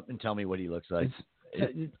Taylor up and tell me what he looks like.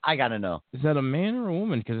 I got to know. Is that a man or a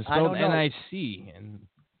woman? Because it's spelled N-I-C. And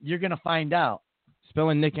you're going to find out.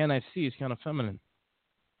 Spelling Nick N-I-C is kind of feminine.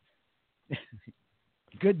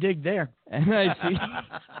 Good dig there. N-I-C.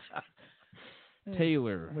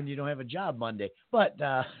 Taylor. When you don't have a job Monday. But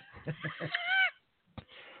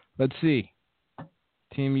let's see.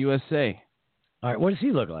 Team USA. All right, what does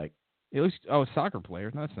he look like? He looks a soccer player.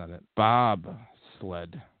 No, that's not it.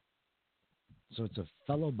 Bobsled. So it's a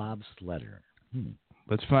fellow bobsledder.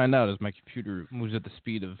 Let's find out as my computer moves at the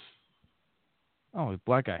speed of a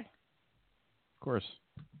black guy. Of course.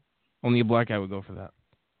 Only a black guy would go for that.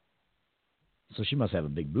 So she must have a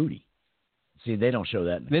big booty. See, they don't show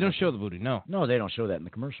that. They don't show the booty, no. No, they don't show that in the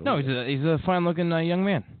commercial. No, he's a fine-looking young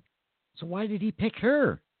man. So why did he pick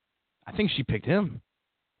her? I think she picked him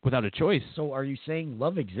without a choice. So are you saying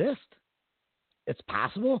love exists? It's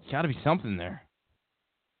possible? Got to be something there.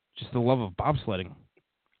 Just the love of bobsledding.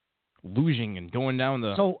 Luging and going down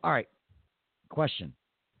the... So, all right. Question.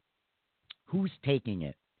 Who's taking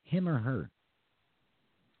it? Him or her?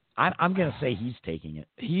 I'm going to say he's taking it.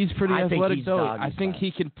 He's pretty athletic, though. I think style.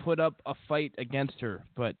 he can put up a fight against her,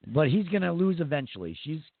 but he's going to lose eventually.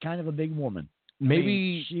 She's kind of a big woman.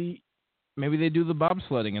 Maybe they do the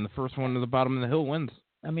bobsledding, and the first one to the bottom of the hill wins.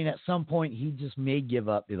 I mean, at some point, he just may give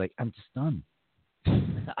up. Be like, I'm just done.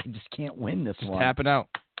 I just can't win this one. Tap it out.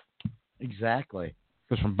 Exactly.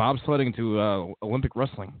 Goes from bobsledding to Olympic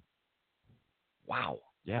wrestling. Wow.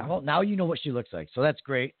 Yeah. Well, now you know what she looks like. So that's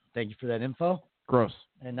great. Thank you for that info. Gross.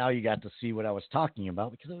 And now you got to see what I was talking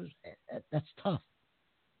about because that's tough.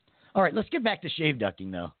 All right, let's get back to shave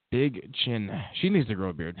ducking, though. Big chin. She needs to grow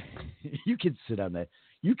a beard. You can sit on that.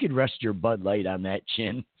 You could rest your Bud Light on that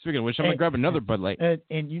chin. Speaking of which, I'm going to grab another Bud Light.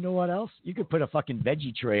 And you know what else? You could put a fucking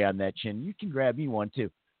veggie tray on that chin. You can grab me one,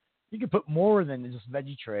 too. You could put more than just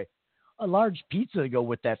veggie tray. A large pizza to go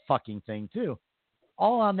with that fucking thing, too.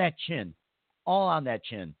 All on that chin. All on that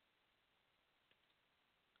chin.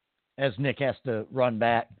 As Nick has to run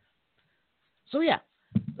back. So, yeah.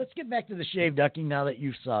 Let's get back to the shave ducking now that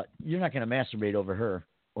you saw it. You're not going to masturbate over her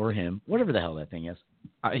or him. Whatever the hell that thing is.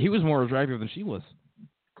 He was more attractive than she was.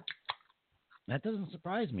 That doesn't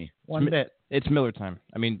surprise me one bit. It's Miller time.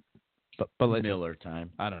 I mean, but Miller time.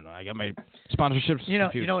 I don't know. I got my sponsorships.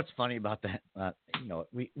 You know what's funny about that?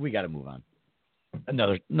 We got to move on.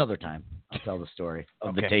 Another time, I'll tell the story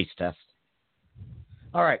of the taste test.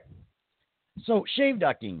 All right. So shave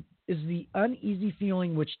ducking is the uneasy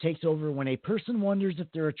feeling which takes over when a person wonders if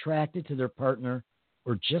they're attracted to their partner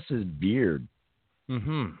or just his beard.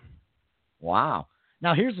 Mm-hmm. Wow.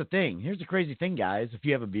 Now here's the thing. Here's the crazy thing, guys. If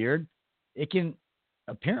you have a beard, it can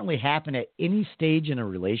apparently happen at any stage in a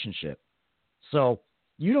relationship. So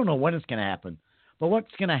you don't know when it's going to happen. But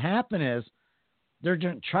what's going to happen is they're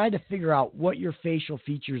going to try to figure out what your facial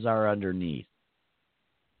features are underneath.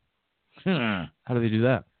 How do they do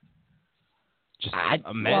that? Just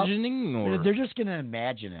imagining? Or they're just going to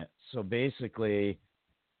imagine it. So basically,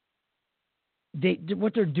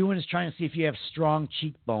 what they're doing is trying to see if you have strong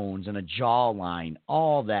cheekbones and a jawline,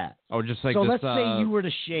 all that. Oh, just like so this, let's say you were to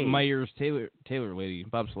shave. Myers Taylor lady,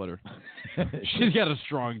 Bob Slutter. She's got a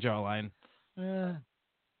strong jawline.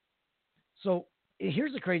 So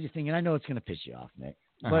here's the crazy thing, and I know it's going to piss you off, Nick,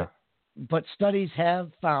 but studies have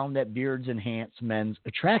found that beards enhance men's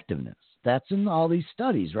attractiveness. That's in all these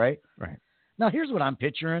studies, right? Right. Now, here's what I'm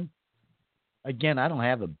picturing. Again, I don't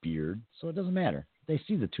have a beard, so it doesn't matter. They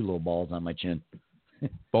see the two little balls on my chin.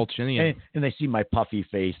 Both chinny. And they see my puffy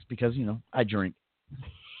face because, I drink.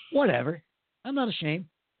 Whatever. I'm not ashamed.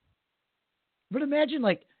 But imagine,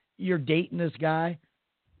 you're dating this guy,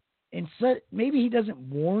 and maybe he doesn't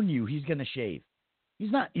warn you he's going to shave. He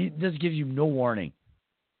just gives you no warning.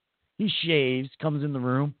 He shaves, comes in the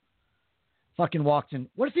room, fucking walks in.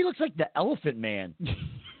 What if he looks like the Elephant Man?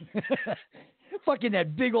 Fucking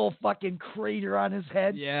that big old fucking crater on his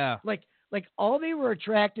head. Yeah. Like all they were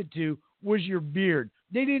attracted to was your beard.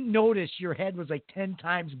 They didn't notice your head was 10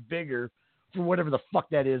 times bigger for whatever the fuck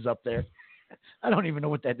that is up there. I don't even know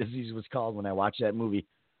what that disease was called when I watched that movie.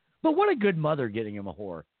 But what a good mother getting him a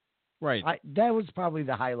whore. Right. That was probably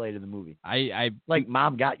the highlight of the movie. Like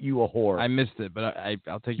Mom got you a whore. I missed it, but I'll take your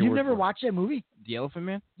word for it. You've never watched that movie? The Elephant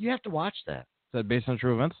Man? You have to watch that. Is that based on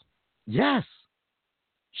true events? Yes.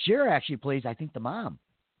 Cher actually plays, I think, the mom.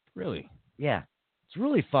 Really? Yeah. It's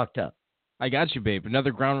really fucked up. I got you, babe.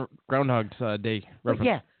 Another Groundhog Day reference.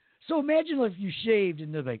 Yeah. So imagine if you shaved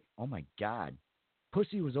and they're like, oh, my God.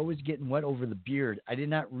 Pussy was always getting wet over the beard. I did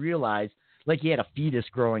not realize, he had a fetus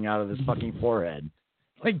growing out of his fucking forehead.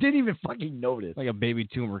 Didn't even fucking notice. Like a baby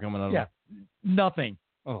tumor coming out of him. Nothing.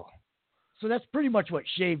 Oh. So that's pretty much what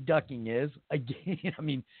shave ducking is. Again, I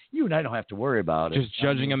mean, you and I don't have to worry about it. Just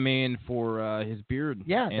judging a man for his beard.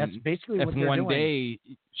 Yeah, that's basically what they're doing. If one day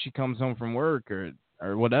she comes home from work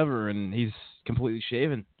or whatever and he's completely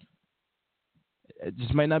shaven, it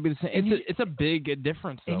just might not be the same. It's a big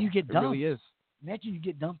difference, though. And you get dumped. It really is. Imagine you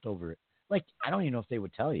get dumped over it. I don't even know if they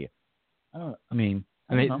would tell you.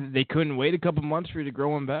 They couldn't wait a couple months for you to grow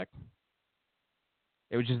one back?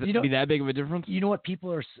 It would just be that big of a difference? You know what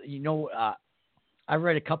people are I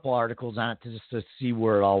read a couple articles on it just to see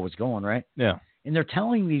where it all was going, right? Yeah. And they're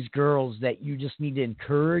telling these girls that you just need to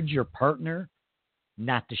encourage your partner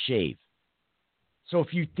not to shave. So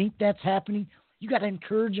if you think that's happening, you got to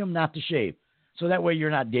encourage them not to shave. So that way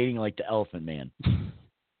you're not dating like the Elephant Man.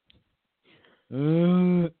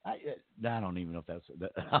 I don't even know if that's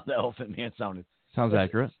how the Elephant Man sounded. Sounds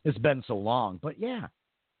accurate. It's been so long, but yeah.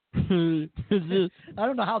 I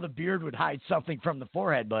don't know how the beard would hide something from the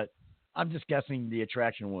forehead, but I'm just guessing the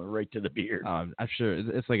attraction went right to the beard. I'm sure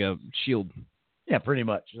it's like a shield. Yeah, pretty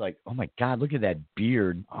much. Like, oh my God, look at that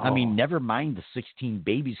beard. Oh. I mean, never mind the 16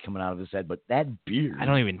 babies coming out of his head, but that beard. I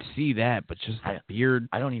don't even see that, but just that beard.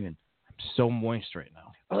 I'm so moist right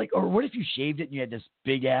now. Or what if you shaved it and you had this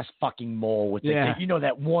big ass fucking mole with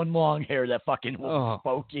that one long hair that fucking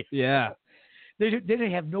spoke you. Yeah. They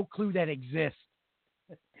didn't have no clue that exists.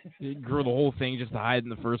 You grew the whole thing just to hide in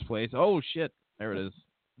the first place. Oh, shit. There it is.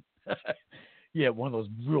 Yeah, one of those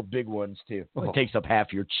real big ones, too. It takes up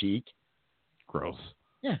half your cheek. Gross.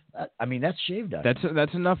 Yeah. I mean, that's shaved up.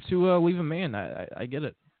 That's enough to leave a man. I get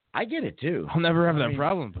it. I get it, too. I'll never have that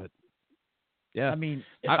problem, but yeah. I mean,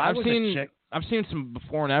 I've seen some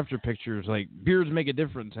before and after pictures. Beards make a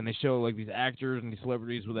difference, and they show, these actors and these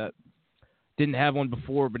celebrities with that. didn't have one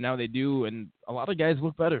before, but now they do, and a lot of guys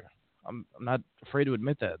look better. I'm not afraid to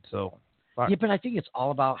admit that. So, yeah, but I think it's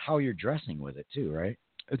all about how you're dressing with it too, right?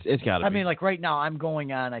 It's got to be. I mean, like right now, I'm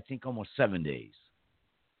going on, I think, almost 7 days.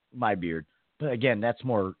 My beard. But again, that's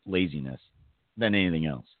more laziness than anything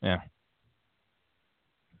else. Yeah.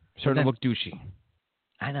 Starting to look douchey.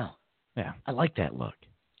 I know. Yeah. I like that look.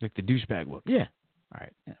 Like the douchebag look. Yeah. All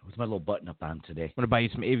right. Yeah, with my little button up on today. I'm going to buy you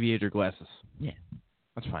some aviator glasses. Yeah.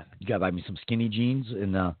 That's fine. You got to buy me some skinny jeans.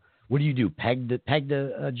 And what do you do? Peg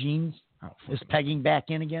the jeans? Is pegging back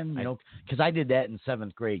in again? You know, because I did that in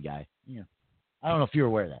 7th grade, guy. Yeah. I don't know if you're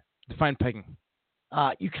aware of that. Define pegging.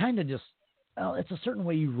 You kind of just, it's a certain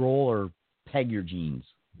way you roll or peg your jeans.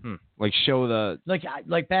 Like show the...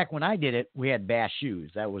 Like back when I did it, we had bass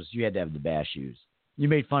shoes. You had to have the bass shoes. You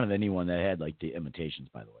made fun of anyone that had like the imitations,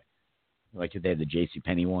 by the way. Like if they had the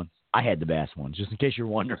JCPenney ones. I had the bass ones, just in case you're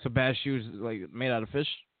wondering. So bass shoes like made out of fish?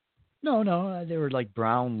 No, they were like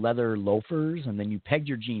brown leather loafers, and then you pegged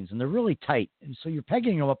your jeans, and they're really tight, and so you're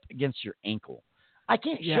pegging them up against your ankle. I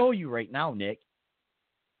can't show you right now, Nick.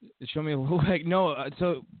 Show me a little like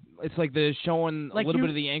so it's like the showing like a little bit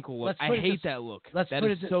of the ankle look. I hate that look. Let's put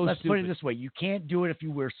it this way: you can't do it if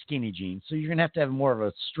you wear skinny jeans, so you're gonna have to have more of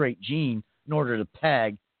a straight jean in order to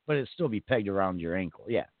peg, but it still be pegged around your ankle.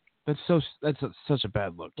 Yeah. That's such a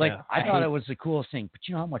bad look. Like yeah, I thought it was the coolest thing, but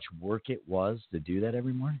you know how much work it was to do that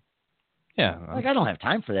every morning? Yeah. Like I don't have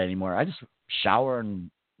time for that anymore. I just shower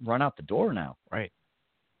and run out the door now. Right.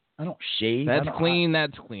 I don't shave. That's clean.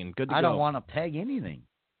 Good to go. I don't want to peg anything.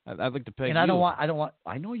 I'd like to peg. And I don't want.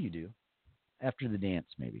 I know you do. After the dance,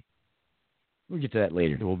 maybe. We'll get to that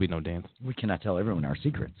later. There will be no dance. We cannot tell everyone our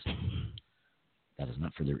secrets. That is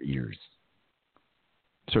not for their ears.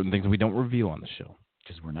 Certain things we don't reveal on the show.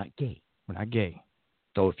 Because we're not gay. We're not gay.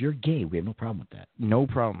 So if you're gay, we have no problem with that. No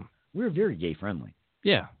problem. We're very gay friendly.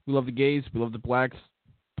 Yeah. We love the gays. We love the blacks.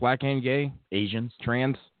 Black and gay. Asians.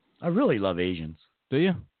 Trans. I really love Asians. Do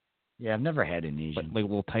you? Yeah, I've never had an Asian. Like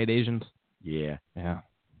little tight Asians? Yeah. Yeah.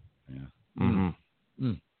 Yeah.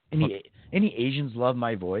 Mm-hmm. Any Asians love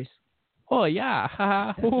my voice? Oh, yeah.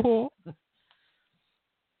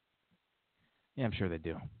 Yeah, I'm sure they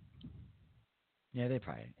do. Yeah, they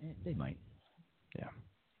might. Yeah.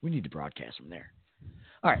 We need to broadcast from there.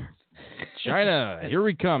 All right. China, here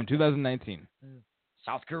we come, 2019.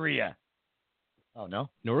 South Korea. Oh, no?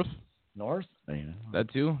 North? Yeah.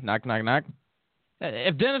 That too? Knock, knock, knock.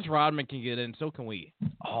 If Dennis Rodman can get in, so can we.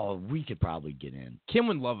 Oh, we could probably get in. Kim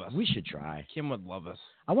would love us. We should try. Kim would love us.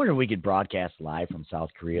 I wonder if we could broadcast live from South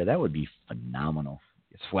Korea. That would be phenomenal.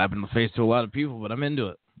 It's slapping in the face to a lot of people, but I'm into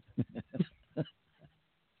it.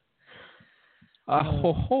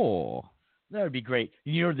 That would be great.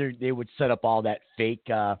 You know, they would set up all that fake,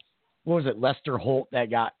 what was it, Lester Holt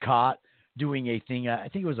that got caught doing a thing, I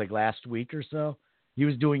think it was like last week or so. He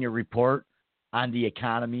was doing a report on the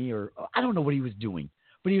economy, or I don't know what he was doing,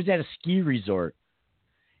 but he was at a ski resort.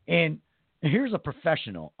 And here's a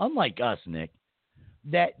professional, unlike us, Nick,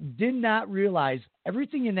 that did not realize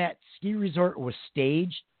everything in that ski resort was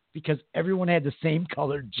staged because everyone had the same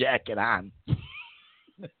colored jacket on.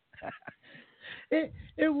 It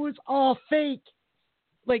was all fake.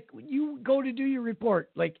 Like, you go to do your report,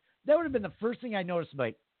 like, that would have been the first thing I noticed.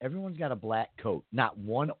 Like, everyone's got a black coat, not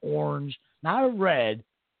one orange, not a red.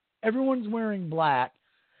 Everyone's wearing black,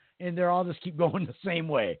 and they're all just keep going the same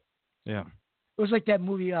way. Yeah. It was like that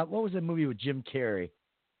movie. What was that movie with Jim Carrey?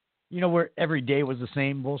 You know, where every day was the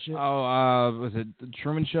same bullshit? Oh, was it The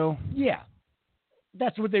Truman Show? Yeah.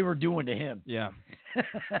 That's what they were doing to him. Yeah.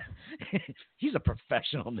 He's a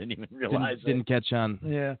professional, didn't even realize it. Didn't catch on.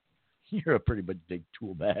 Yeah. You're a pretty big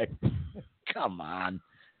tool bag. Come on.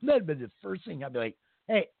 That'd be the first thing I'd be like,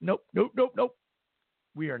 hey, nope.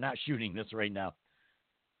 We are not shooting this right now.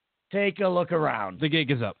 Take a look around. The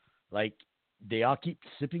gig is up. Like, they all keep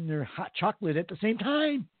sipping their hot chocolate at the same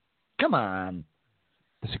time. Come on.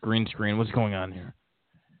 This green screen. What's going on here?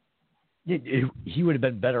 He would have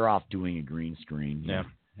been better off doing a green screen. Yeah.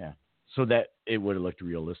 So that it would have looked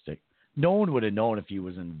realistic. No one would have known if he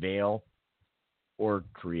was in Vail or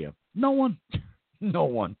Korea. No one. No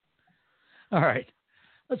one. All right.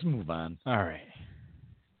 Let's move on. All right.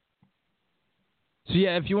 So,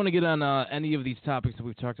 yeah, if you want to get on any of these topics that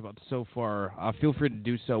we've talked about so far, feel free to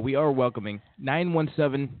do so. We are welcoming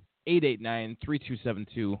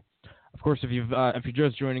 917-889-3272. Of course, if you're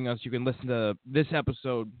just joining us, you can listen to this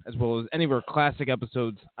episode as well as any of our classic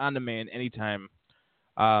episodes on demand anytime.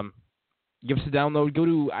 Give us a download. Go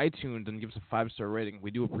to iTunes and give us a 5-star rating. We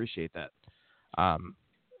do appreciate that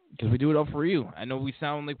because we do it all for you. I know we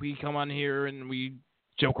sound like we come on here and we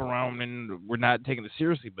joke around and we're not taking it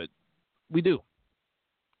seriously, but we do.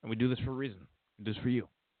 and we do this for a reason. We do this for you.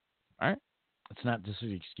 All right? It's not just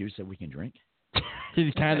an excuse that we can drink.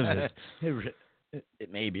 It kind of is.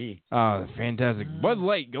 It may be. Fantastic. Bud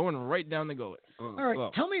Light going right down the gullet. All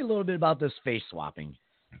right, tell me a little bit about this face swapping.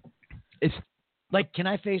 It's like, can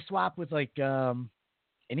I face swap with like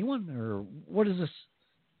anyone, or what is this?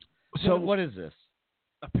 So what is this?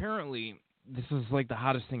 Apparently, this is like the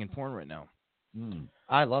hottest thing in porn right now.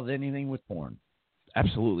 I love anything with porn.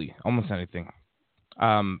 Absolutely, almost anything.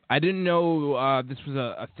 I didn't know this was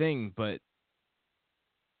a thing, but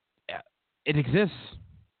it exists,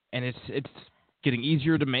 and it's getting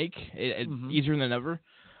easier to make, easier than ever.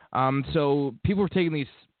 So people are taking these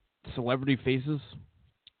celebrity faces,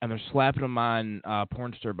 and they're slapping them on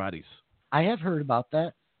porn star bodies. I have heard about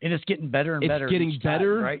that, and it's getting better and better. It's getting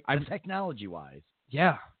better, right? Technology-wise.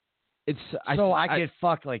 Yeah. I could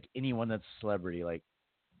fuck like anyone that's a celebrity. Like,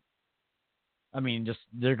 I mean, just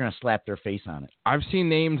they're gonna slap their face on it. I've seen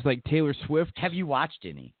names like Taylor Swift. Have you watched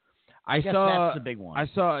any? I saw that's the big one. I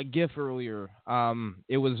saw a GIF earlier.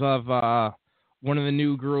 It was of one of the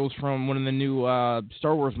new girls from one of the new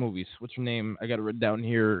Star Wars movies. What's her name? I got it written down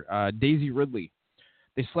here. Daisy Ridley.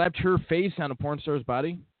 They slapped her face on a porn star's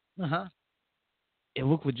body. It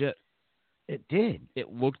looked legit. It did.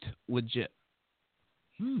 It looked legit.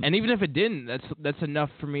 And even if it didn't, that's enough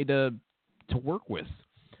for me to work with.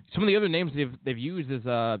 Some of the other names they've used is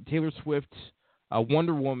Taylor Swift,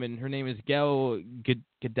 Wonder Woman. Her name is Gal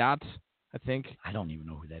Gadot, I think. I don't even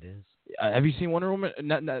know who that is. Have you seen Wonder Woman?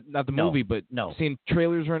 Not the movie, but seen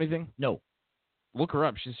trailers or anything? No. Look her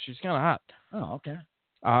up. She's kind of hot. Oh, okay.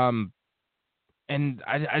 And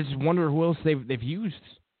I just wonder who else they've used.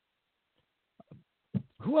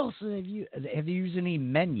 Who else have you used any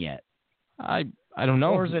men yet? I don't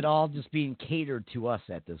know. Or is it all just being catered to us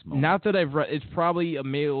at this moment? Not that I've read. It's probably a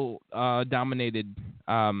male dominated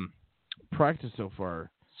practice so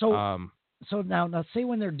far. So now say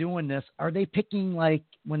when they're doing this, are they picking like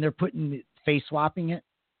when they're putting face swapping it?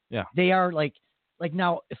 Yeah. They are like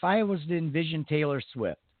now if I was to envision Taylor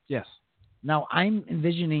Swift. Yes. Now I'm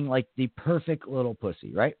envisioning like the perfect little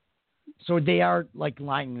pussy, right? So they are like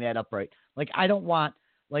lining that up right. Like I don't want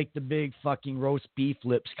like the big fucking roast beef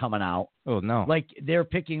lips coming out. Oh, no. Like they're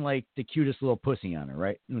picking like the cutest little pussy on her,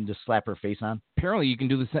 right? And just slap her face on. Apparently you can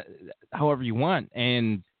do this however you want.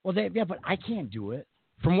 And well, but I can't do it.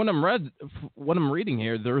 From what I'm reading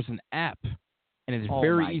here, there's an app, and it's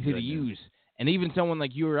very easy to use. And even someone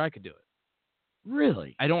like you or I could do it.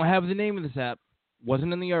 Really? I don't have the name of this app.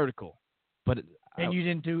 Wasn't in the article. But and you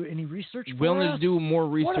didn't do any research for willing us? to do more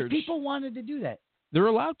research. What if people wanted to do that? They're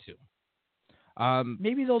allowed to.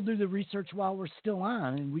 Maybe they'll do the research while we're still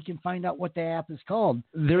on, and we can find out what the app is called.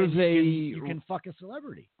 There's you can fuck a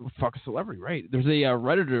celebrity. Fuck a celebrity, right? There's a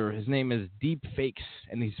Redditor. His name is Deep Fakes,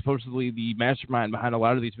 and he's supposedly the mastermind behind a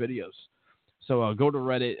lot of these videos. So go to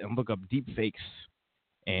Reddit and look up Deep Fakes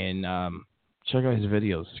and check out his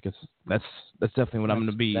videos, because that's definitely what I'm going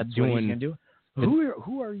to be that's doing. What he's gonna do?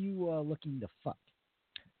 Who are you looking to fuck?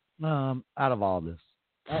 Out of all this,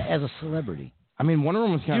 as a celebrity. I mean, Wonder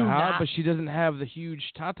Woman's kind of hot, but she doesn't have the huge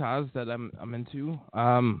tatas that I'm into.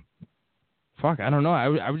 Fuck, I don't know.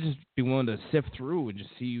 I would just be willing to sift through and just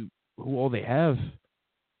see who all they have.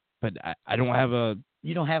 But I don't have a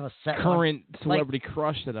set current celebrity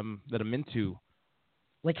crush that I'm into.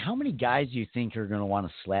 Like, how many guys do you think are going to want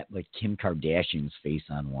to slap like Kim Kardashian's face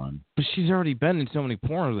on one? But she's already been in so many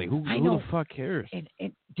porn. Like, who the fuck cares? And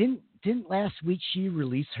didn't last week she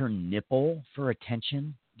release her nipple for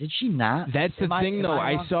attention? Did she not? That's the thing, though.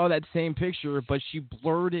 I saw that same picture, but she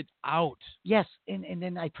blurred it out. Yes, and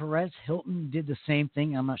then Perez Hilton did the same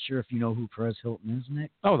thing. I'm not sure if you know who Perez Hilton is, Nick.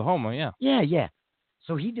 Oh, the homo, yeah. Yeah.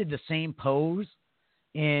 So he did the same pose,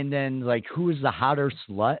 and then, like, who is the hotter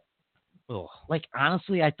slut? Ugh. Like,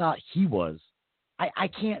 honestly, I thought he was. I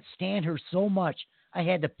can't stand her so much, I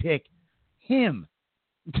had to pick him.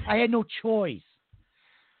 I had no choice.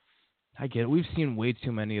 I get it. We've seen way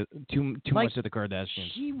too much of the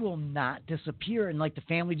Kardashians. She will not disappear, and like the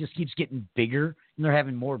family just keeps getting bigger, and they're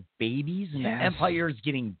having more babies, and the empire is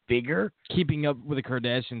getting bigger. Keeping up with the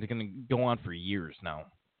Kardashians is going to go on for years now.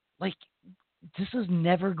 Like, this is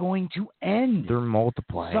never going to end. They're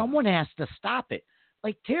multiplying. Someone has to stop it.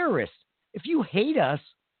 Like terrorists, if you hate us,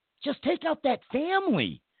 just take out that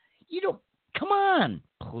family. You don't. Come on,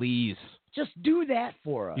 please. Just do that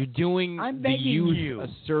for us. You're doing the youth a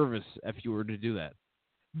service if you were to do that.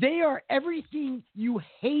 They are everything you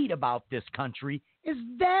hate about this country is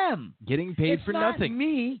them. Getting paid for nothing. It's not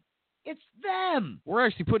me. It's them. We're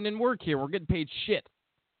actually putting in work here. We're getting paid shit.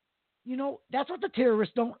 You know, that's what the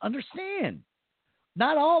terrorists don't understand.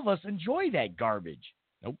 Not all of us enjoy that garbage.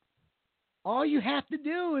 Nope. all you have to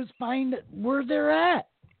do is find where they're at.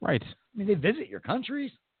 Right. I mean, they visit your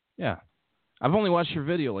countries. Yeah. I've only watched your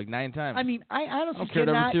video like 9 times. I mean, I I honestly don't care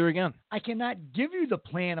to ever cannot. see her again. I cannot give you the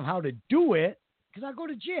plan of how to do it because I'll go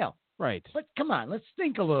to jail. Right. But come on, let's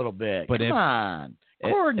think a little bit. But come on,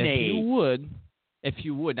 coordinate. If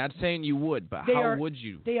you would, not saying you would, but would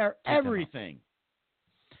you? They are everything.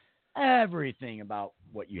 Everything about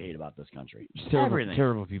what you hate about this country. Everything.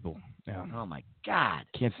 Terrible people. Yeah. Oh my God.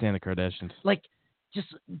 Can't stand the Kardashians. Like,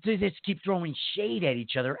 they just keep throwing shade at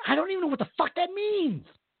each other. I don't even know what the fuck that means.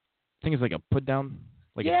 I think it's like a put down,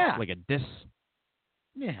 like a diss.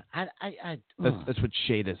 Yeah, That's what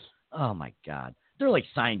shade is. Oh my God, they're like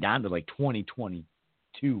signed on to like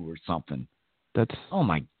 2022 or something. Oh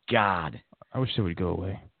my God. I wish they would go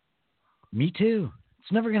away. Me too.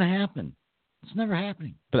 It's never gonna happen. It's never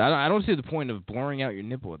happening. But I don't see the point of blurring out your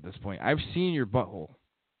nipple at this point. I've seen your butthole.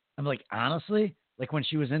 I'm like, honestly, like when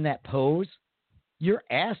she was in that pose, your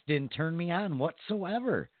ass didn't turn me on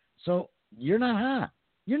whatsoever. So you're not hot.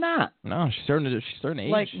 You're not. No, she's starting to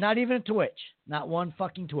age. Like, not even a twitch. Not one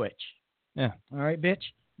fucking twitch. Yeah. All right, bitch?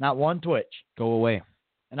 Not one twitch. Go away.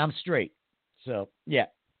 And I'm straight. So, yeah.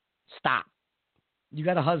 Stop. You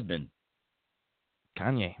got a husband.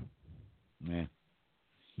 Kanye. Yeah.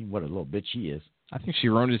 What a little bitch he is. I think she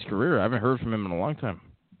ruined his career. I haven't heard from him in a long time.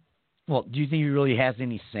 Well, do you think he really has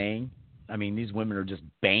any saying? I mean, these women are just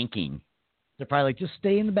banking. They're probably like, just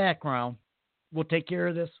stay in the background. We'll take care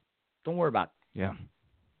of this. Don't worry about it. Yeah.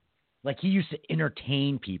 Like, he used to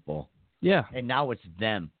entertain people. Yeah. And now it's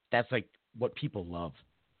them. That's like what people love.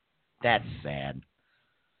 That's sad.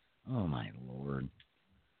 Oh, my Lord.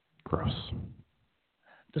 Gross.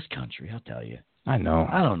 This country, I'll tell you. I know.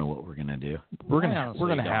 I don't know what we're going to do. We're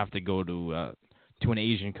gonna have to go to an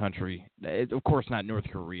Asian country. Of course, not North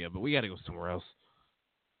Korea, but we got to go somewhere else.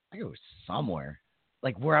 I go somewhere.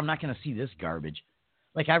 Like, where I'm not going to see this garbage.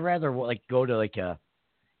 Like, I'd rather, like, go to, like, a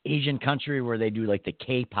Asian country where they do like the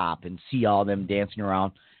K-pop and see all them dancing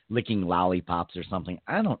around licking lollipops or something.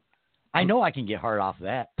 I know I can get hard off of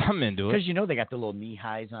that. I'm into it. Because you know they got the little knee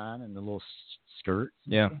highs on and the little skirt.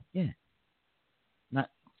 Yeah. Yeah. Not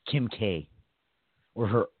Kim K or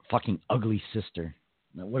her fucking ugly sister.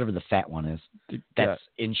 Whatever the fat one is. That's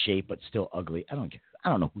in shape but still ugly. I don't care. I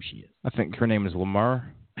don't know who she is. I think her name is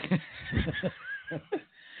Lamar.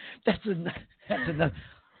 That's another.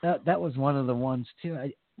 That was one of the ones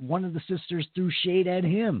too. One of the sisters threw shade at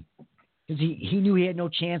him because he knew he had no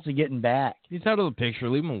chance of getting back. He's out of the picture.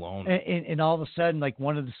 Leave him alone. And all of a sudden, like,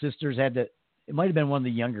 one of the sisters had to. It might have been one of the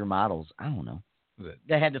younger models. I don't know.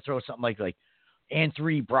 They had to throw something like and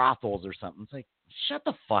 3 brothels or something. It's like, shut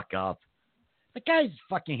the fuck up. The guy's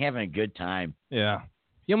fucking having a good time. Yeah.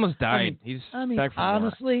 He almost died. He's back from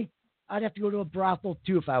honestly, war. I'd have to go to a brothel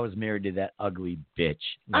too if I was married to that ugly bitch.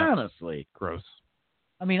 Yeah. Honestly. Gross.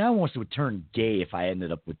 I mean, I almost would turn gay if I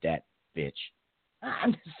ended up with that bitch.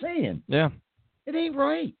 I'm just saying. Yeah. It ain't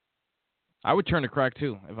right. I would turn to crack,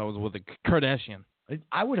 too, if I was with a Kardashian.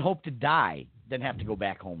 I would hope to die than have to go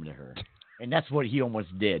back home to her. And that's what he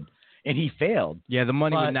almost did. And he failed. Yeah, the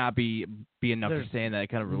money would not be enough to stay in that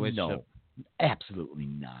kind of relationship. No, absolutely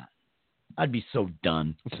not. I'd be so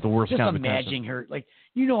done. It's the worst just kind of imagining her, like,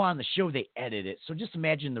 you know, on the show they edit it. So just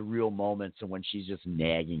imagine the real moments of when she's just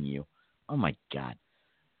nagging you. Oh, my God.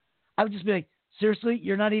 I would just be like, seriously,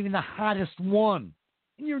 you're not even the hottest one,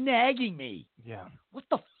 and you're nagging me. Yeah. What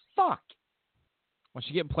the fuck? Once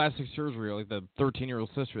you get plastic surgery, like the 13-year-old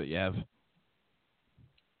sister that you have.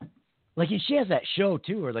 Like, and she has that show,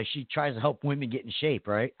 too, where, like, she tries to help women get in shape,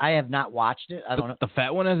 right? I have not watched it. I don't know. The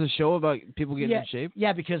fat one has a show about people getting in shape?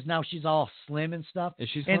 Yeah, because now she's all slim and stuff. Is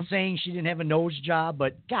she slim? And saying she didn't have a nose job,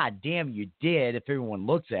 but God damn, you did if everyone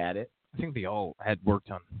looks at it. I think they all had work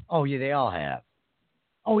done. Oh, yeah, they all have.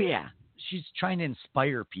 Oh, yeah. She's trying to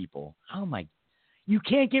inspire people. Oh, my. You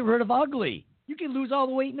can't get rid of ugly. You can lose all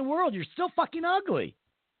the weight in the world. You're still fucking ugly.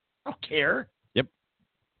 I don't care. Yep.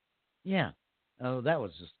 Yeah. Oh, that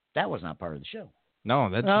was not part of the show. No,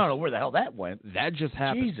 I don't know where the hell that went. That just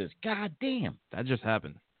happened. Jesus, God damn. That just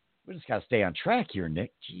happened. We just got to stay on track here,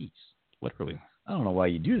 Nick. Jeez. Literally. I don't know why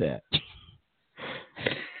you do that.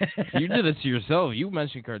 You did this to yourself. You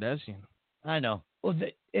mentioned Kardashian. I know. Well,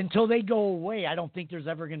 until they go away, I don't think there's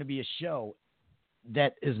ever going to be a show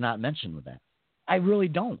that is not mentioned with that. I really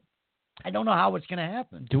don't. I don't know how it's going to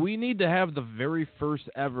happen. Do we need to have the very first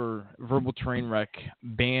ever verbal train wreck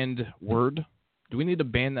banned word? Do we need to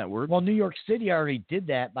ban that word? Well, New York City already did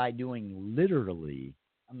that by doing literally.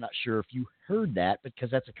 I'm not sure if you heard that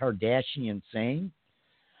because that's a Kardashian saying.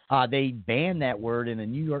 They banned that word in a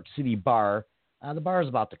New York City bar. The bar is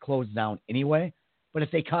about to close down anyway. But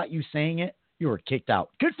if they caught you saying it, you were kicked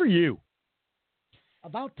out. Good for you.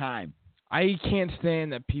 About time. I can't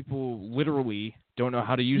stand that people literally don't know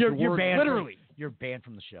how to use the word literally. You're banned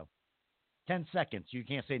from the show. 10 seconds. You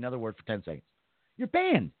can't say another word for 10 seconds. You're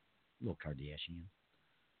banned. Little Kardashian.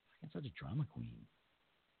 I'm such a drama queen.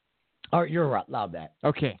 All right, you're allowed that.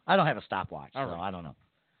 Okay. I don't have a stopwatch, All so right. I don't know.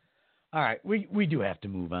 All right, we do have to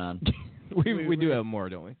move on. we do have more,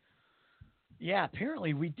 don't we? Yeah,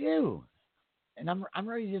 apparently we do. And I'm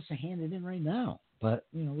ready just to hand it in right now. But,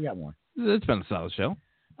 we got more. It's been a solid show.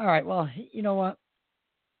 All right, well, you know what?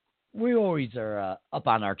 We always are up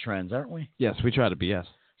on our trends, aren't we? Yes, we try to be, yes.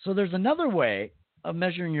 So there's another way of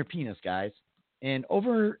measuring your penis, guys. And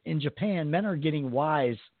over in Japan, men are getting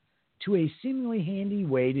wise to a seemingly handy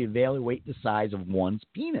way to evaluate the size of one's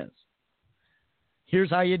penis. Here's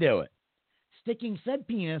how you do it. Sticking said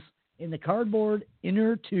penis in the cardboard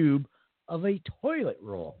inner tube of a toilet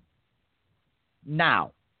roll.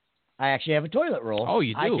 Now, I actually have a toilet roll. Oh,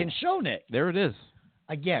 you do? I can show Nick. There it is.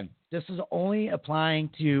 Again, this is only applying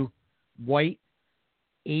to white,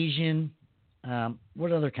 Asian,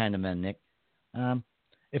 what other kind of men, Nick?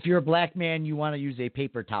 If you're a black man, you want to use a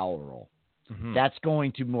paper towel roll. Mm-hmm. That's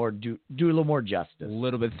going to do a little more justice. A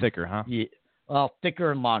little bit thicker, huh? Yeah. Well,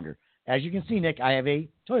 thicker and longer. As you can see, Nick, I have a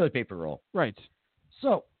toilet paper roll. Right.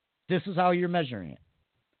 So, this is how you're measuring it.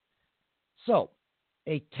 So,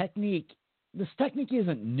 this technique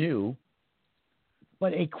isn't new,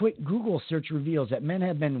 but a quick Google search reveals that men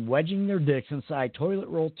have been wedging their dicks inside toilet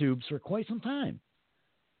roll tubes for quite some time.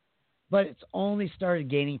 But it's only started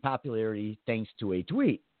gaining popularity thanks to a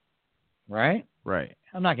tweet. Right? Right.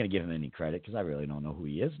 I'm not going to give him any credit because I really don't know who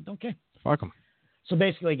he is. Okay. Fuck him. So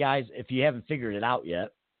basically, guys, if you haven't figured it out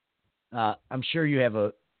yet, I'm sure you have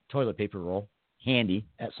a toilet paper roll handy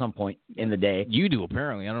at some point in the day. You do,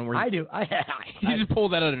 apparently. I don't know where I do. You just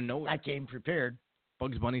pulled that out of nowhere. I came prepared.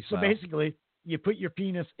 Bugs Bunny So style. basically, you put your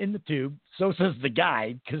penis in the tube. So says the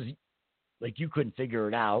guide, because you couldn't figure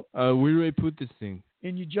it out. Where do I put this thing?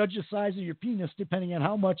 And you judge the size of your penis depending on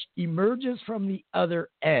how much emerges from the other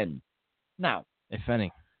end. Now, if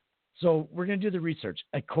any. So we're going to do the research.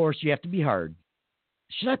 Of course, you have to be hard.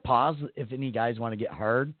 Should I pause if any guys want to get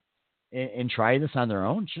hard and try this on their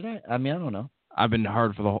own? Should I? I mean, I don't know. I've been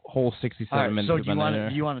hard for the whole 67 minutes. So do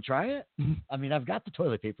you want to try it? I mean, I've got the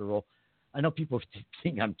toilet paper roll. I know people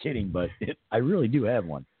think I'm kidding, but I really do have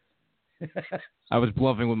one. I was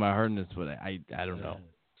bluffing with my hardness, but I don't know.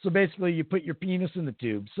 So basically, you put your penis in the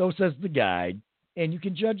tube. So says the guide. And you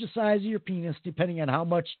can judge the size of your penis depending on how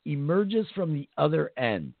much emerges from the other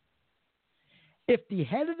end. If the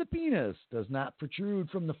head of the penis does not protrude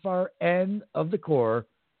from the far end of the core,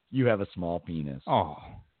 you have a small penis. Oh.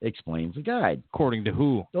 Explains the guide. According to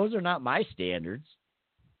who? Those are not my standards.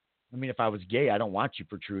 I mean, if I was gay, I don't want you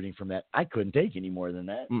protruding from that. I couldn't take any more than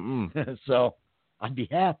that. So I'd be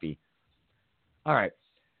happy. All right.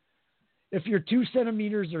 If you're 2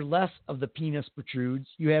 centimeters or less of the penis protrudes,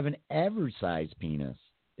 you have an average sized penis.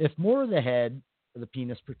 If more of the head of the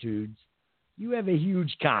penis protrudes, you have a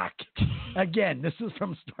huge cock. Again, this is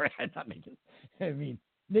from story. I'm not making. I mean,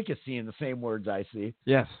 Nick is seeing the same words I see.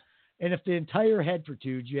 Yes. And if the entire head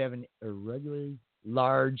protrudes, you have an irregularly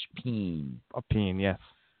large peen. A peen, yes.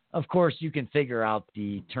 Of course, you can figure out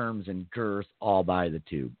the terms and girth all by the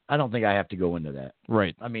tube. I don't think I have to go into that.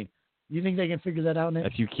 Right. I mean, you think they can figure that out, Nick?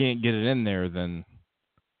 If you can't get it in there, then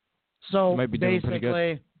so you might be doing pretty good.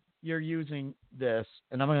 Basically, you're using this,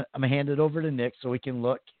 and I'm gonna hand it over to Nick so we can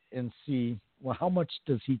look and see. Well, how much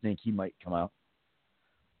does he think he might come out?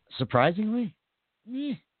 Surprisingly,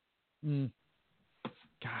 All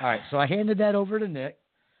right, so I handed that over to Nick,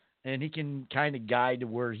 and he can kind of guide to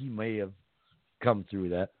where he may have come through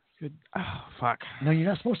that. Good. Oh, fuck. No, you're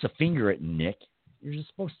not supposed to finger it, Nick. You're just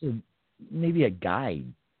supposed to maybe a guide.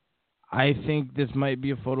 I think this might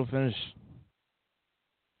be a photo finish.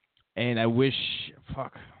 And I wish,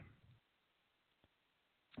 fuck.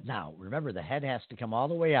 Now, remember, the head has to come all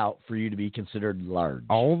the way out for you to be considered large.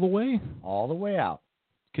 All the way? All the way out.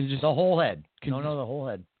 Could just the whole head. No, the whole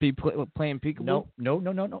head. Be playing peekaboo? No.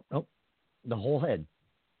 The whole head.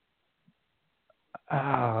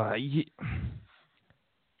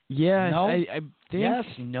 Yeah. No. I think. Yes.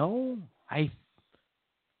 No.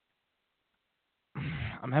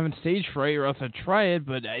 I'm having stage fright, or else I'd try it,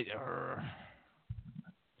 but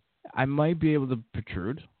I might be able to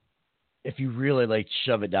protrude. If you really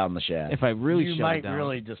shove it down the shaft. If I really you shove might it down.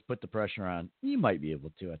 really just put the pressure on. You might be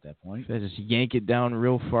able to at that point. If I just yank it down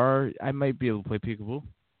real far, I might be able to play peekaboo.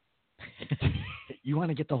 You want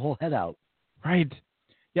to get the whole head out. Right.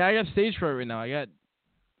 Yeah, I got stage fright right now. I got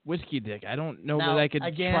whiskey dick. I don't know that I could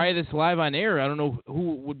try this live on air. I don't know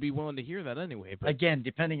who would be willing to hear that anyway. But again,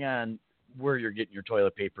 depending on where you're getting your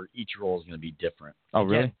toilet paper, each roll is going to be different. Oh,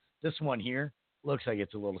 really? Again, this one here looks like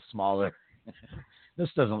it's a little smaller. This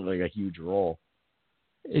doesn't look like a huge roll.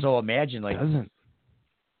 So imagine, like,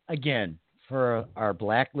 again, for our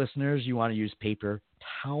black listeners, you want to use paper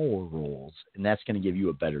towel rolls, and that's going to give you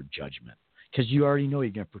a better judgment because you already know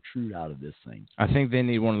you're going to protrude out of this thing. I think they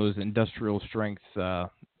need one of those industrial strength,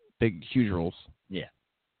 big, huge rolls. Yeah.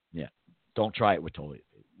 Don't try it with toilet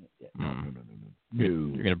paper. Yeah. No.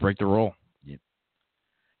 You're going to break the roll.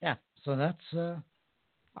 Yeah. So that's the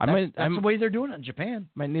way they're doing it in Japan.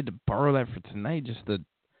 Might need to borrow that for tonight just to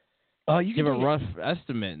you give a rough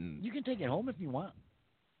estimate. You can take it home if you want.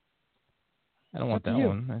 I don't want that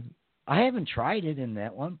one. I haven't tried it in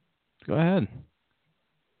that one. Go ahead.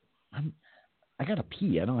 I got to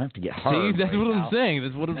pee. I don't have to get hard. See, that's right what now. I'm saying.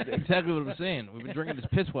 That's exactly what I'm saying. We've been drinking this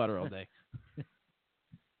piss water all day.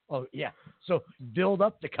 Oh, yeah. So build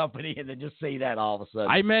up the company and then just say that all of a sudden.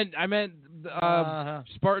 I meant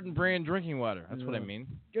Spartan brand drinking water. That's what I mean.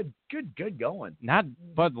 Good going. Not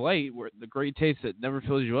Bud Light, where the great taste that never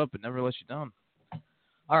fills you up but never lets you down.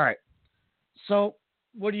 All right. So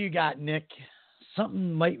what do you got, Nick?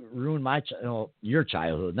 Something might ruin your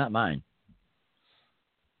childhood, not mine.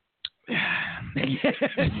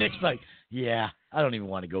 Nick's like, yeah, I don't even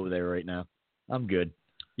want to go there right now. I'm good.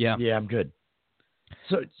 Yeah, I'm good.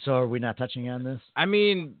 So are we not touching on this? I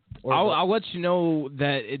mean, I'll let you know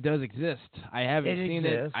that it does exist. I haven't seen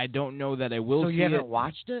it. I don't know that I will see it. So you haven't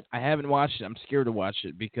watched it? I haven't watched it. I'm scared to watch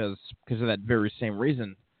it because of that very same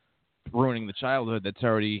reason, ruining the childhood that's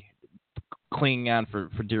already clinging on for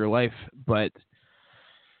dear life. But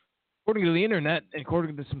according to the internet, and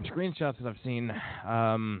according to some screenshots that I've seen,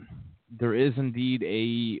 there is indeed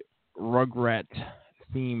a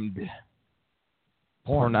Rugrat-themed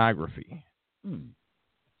pornography.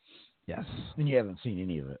 Yes. And you haven't seen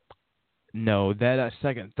any of it? No, that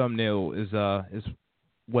second thumbnail is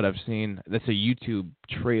what I've seen. That's a YouTube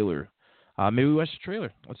trailer. Maybe we watch the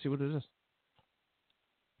trailer. Let's see what it is.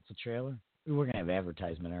 It's a trailer? We're going to have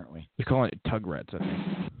advertisement, aren't we? We're calling it Tugrats, I think.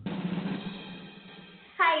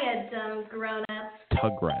 Hiya, dumb grown-ups.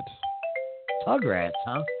 Tugrats. Tugrats,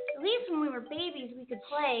 huh? At least when we were babies, we could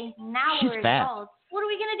play. Now She's we're fat. adults. What are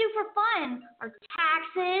we going to do for fun? Our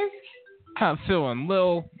taxes? I'm feeling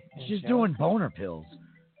Lil. She's doing boner pills.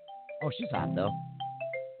 Oh, she's hot, though.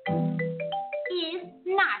 Is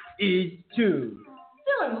not. Is too.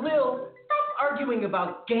 Phil and Lil, stop arguing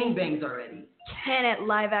about gangbangs already. Can it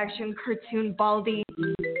live-action cartoon Baldy?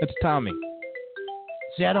 That's Tommy.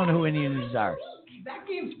 See, I don't know who any of these are. That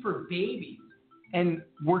game's for babies. And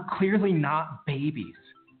we're clearly not babies.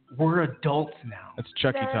 We're adults now. That's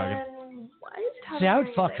Chucky talking. Why is Tommy See, I would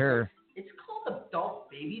wearing fuck this? her. It's called adult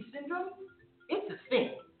baby syndrome. It's a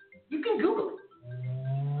thing. You can Google it.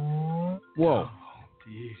 Whoa.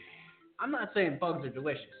 I'm not saying bugs are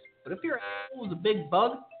delicious, but if your asshole was a big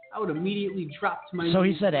bug, I would immediately drop to my So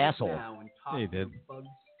he knees said right asshole. now and talk Yeah, he did. to bug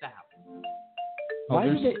salad. Oh, Why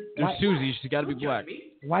there's did Susie. She's got to be Don't black. judge me.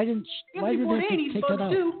 Why did Anthony they Bourdain eats take bugs that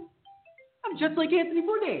out? too. I'm just like Anthony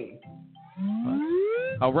Bourdain.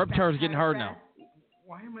 Oh, Reptar's getting hard now.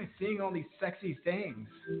 Why am I seeing all these sexy things?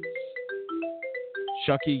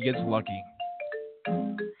 Chucky gets lucky.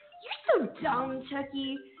 You're so dumb,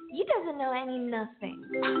 Chucky. You doesn't know any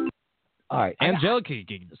nothing. All right. Angelica can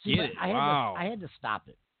get See, it. I Wow. had to stop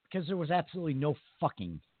it because there was absolutely no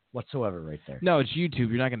fucking whatsoever right there. No, it's YouTube.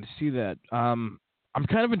 You're not going to see that. I'm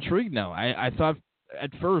kind of intrigued now. I thought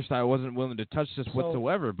at first I wasn't willing to touch this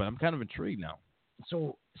whatsoever, but I'm kind of intrigued now.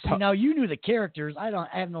 So see, now you knew the characters. I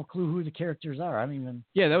have no clue who the characters are. I don't even.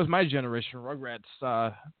 Yeah, that was my generation.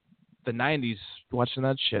 Rugrats, the 90s, watching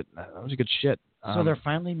that shit. That was good shit. So they're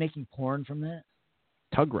finally making porn from that?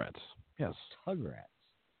 Tugrats. Yes. Tugrats.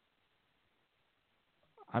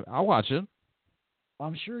 I'll watch it. Well,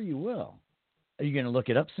 I'm sure you will. Are you going to look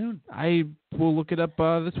it up soon? I will look it up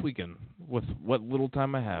this weekend with what little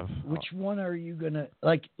time I have. Which one are you going to...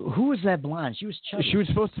 Like, who was that blonde? She was chubby. She was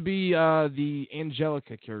supposed to be the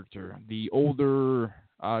Angelica character, the older,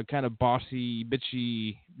 kind of bossy,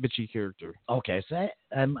 bitchy character. Okay, so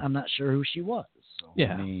I'm not sure who she was. So,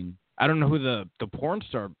 Yeah. I mean... I don't know who the porn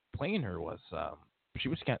star playing her was. She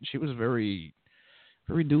was very,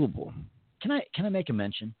 very doable. Can I make a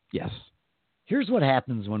mention? Yes. Here's what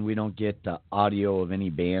happens when we don't get the audio of any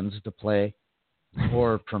bands to play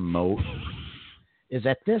or promote. Is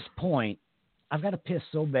at this point, I've got to piss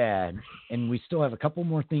so bad, and we still have a couple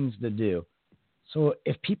more things to do. So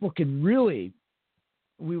if people could really,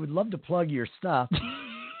 we would love to plug your stuff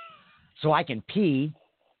so I can pee.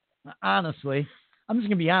 Honestly, I'm just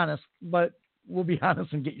going to be honest, but we'll be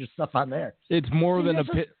honest and get your stuff on there. It's more than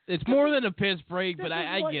a piss break, but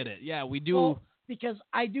I get it. Yeah, we do. Well, because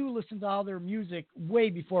I do listen to all their music way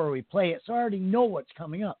before we play it, so I already know what's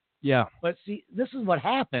coming up. Yeah. But see, this is what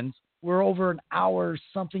happens. We're over an hour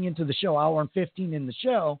something into the show, hour and 15 in the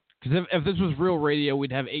show. Because if this was real radio,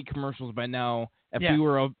 we'd have 8 commercials by now. If we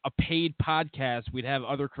were a paid podcast, we'd have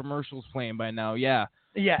other commercials playing by now. Yeah.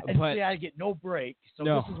 Yeah, and but, see, I get no break. So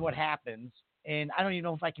no. This is what happens. And I don't even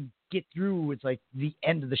know if I can get through. It's like the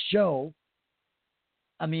end of the show.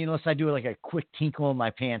 I mean, unless I do like a quick tinkle in my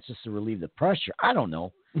pants just to relieve the pressure. I don't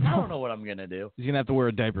know. I don't know what I'm going to do. He's going to have to wear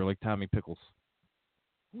a diaper like Tommy Pickles.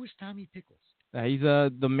 Who is Tommy Pickles? He's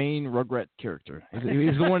the main Rugrat character.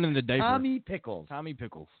 He's the one in the diaper. Tommy Pickles. Tommy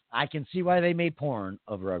Pickles. I can see why they made porn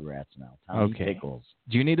of Rugrats now. Tommy Pickles.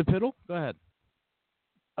 Do you need a piddle? Go ahead.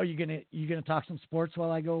 Oh, you gonna talk some sports while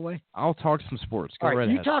I go away? I'll talk some sports. Go All right, right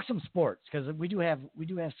you ahead. talk some sports because we do have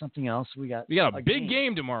something else. We got a big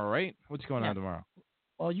game tomorrow, right? What's going on tomorrow?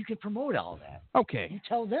 Well, you can promote all that. Okay. You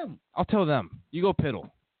tell them. I'll tell them. You go piddle.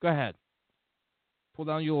 Go ahead. Pull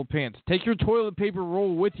down your little pants. Take your toilet paper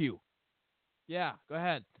roll with you. Yeah, go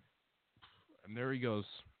ahead. And there he goes.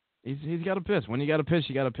 He's got to piss. When you got to piss,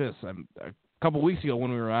 you got to piss. A couple weeks ago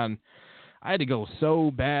when we were on, I had to go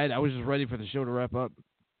so bad. I was just ready for the show to wrap up.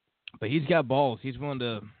 But he's got balls. He's willing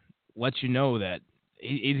to let you know that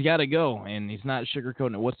he's got to go, and he's not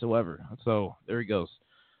sugarcoating it whatsoever. So there he goes.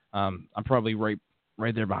 I'm probably right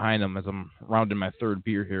there behind him as I'm rounding my third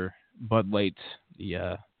beer here. Bud Light,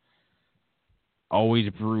 the always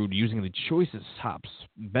brewed using the choicest hops,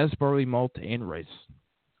 best barley malt and rice.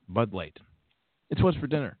 Bud Light. It's what's for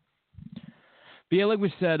dinner. But yeah, like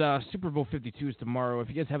we said, Super Bowl 52 is tomorrow. If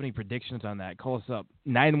you guys have any predictions on that, call us up,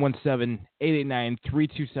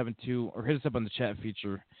 917-889-3272, or hit us up on the chat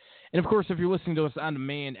feature. And, of course, if you're listening to us on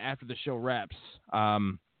demand after the show wraps,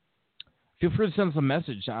 feel free to send us a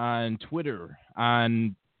message on Twitter,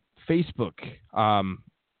 on Facebook.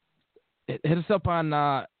 Hit us up on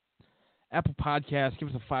Apple Podcasts. Give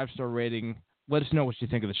us a 5-star rating. Let us know what you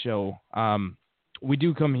think of the show. We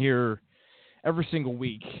do come here every single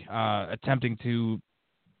week, attempting to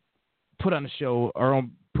put on a show, our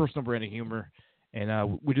own personal brand of humor,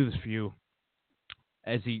 and we do this for you.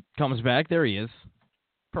 As he comes back, there he is.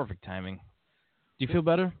 Perfect timing. Do you feel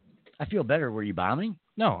better? I feel better. Were you bombing?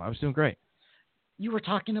 No, I was doing great. You were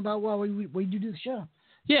talking about while we do the show.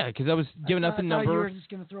 Yeah, because I was giving out the number. You were just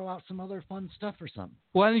going to throw out some other fun stuff or something.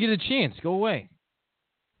 Well, I didn't get a chance. Go away.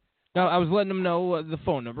 No, I was letting them know the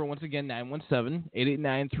phone number. Once again,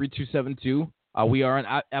 917-889-3272. We are on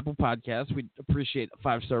Apple Podcasts. We'd appreciate a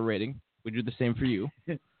 5-star rating. We do the same for you.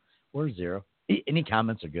 Or 0. Any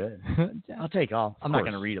comments are good. I'll take all. I'm not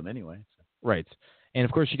going to read them anyway. So. Right. And,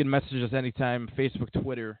 of course, you can message us anytime, Facebook,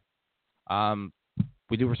 Twitter.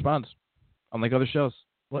 We do respond, unlike other shows.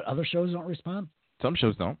 What, other shows don't respond? Some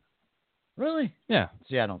shows don't. Really? Yeah.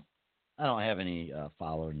 See, I don't have any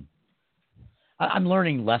following. I'm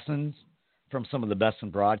learning lessons from some of the best in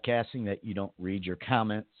broadcasting that you don't read your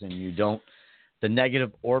comments and you don't, the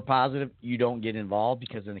negative or positive, you don't get involved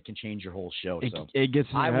because then it can change your whole show. It gets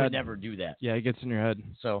in your head. I would never do that. Yeah, it gets in your head.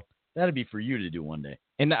 So that'd be for you to do one day.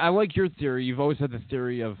 And I like your theory. You've always had the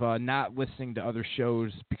theory of not listening to other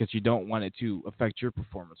shows because you don't want it to affect your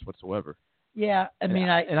performance whatsoever. Yeah, I mean,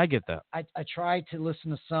 I get that. I try to listen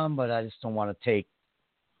to some, but I just don't want to take.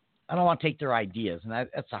 I don't want to take their ideas, and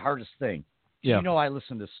that's the hardest thing. Yeah. You know, I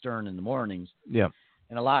listen to Stern in the mornings. Yeah.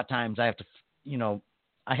 And a lot of times I have to,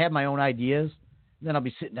 I have my own ideas. Then I'll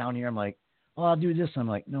be sitting down here. I'm like, oh, I'll do this. I'm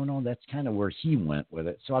like, no, that's kind of where he went with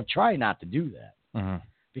it. So I'll try not to do that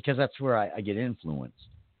because that's where I get influenced.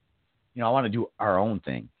 I want to do our own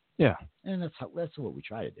thing. Yeah. And that's what we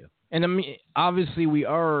try to do. And I mean, obviously we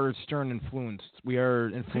are Stern influenced. We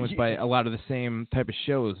are influenced by a lot of the same type of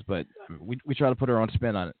shows, but we try to put our own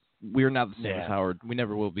spin on it. We are not the same as Howard. We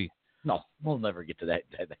never will be. No, we'll never get to that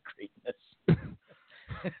greatness.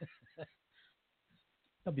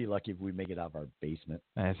 I'll be lucky if we make it out of our basement.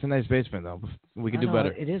 It's a nice basement, though. We can do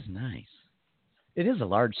better. It is nice. It is a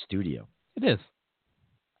large studio. It is.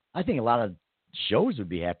 I think a lot of shows would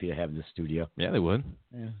be happy to have this studio. Yeah, they would.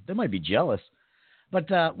 Yeah, they might be jealous.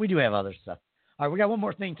 But we do have other stuff. All right, we got one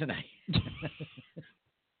more thing tonight.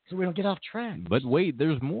 So we don't get off track. But wait,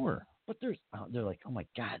 there's more. But they're like, oh, my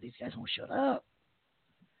God, these guys won't shut up.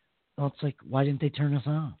 Well, it's like, why didn't they turn us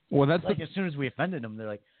on? Well, that's like as soon as we offended them, they're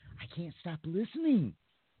like, I can't stop listening.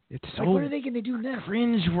 It's so what are they going to do next?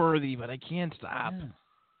 Cringeworthy, but I can't stop. Yeah.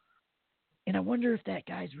 And I wonder if that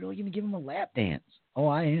guy's really going to give him a lap dance. Oh,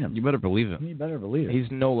 I am. You better believe it. You better believe it. He's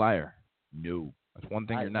no liar. No. That's one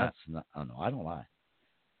thing you're not. Oh, no, I don't lie.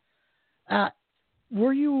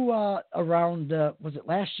 were you around, was it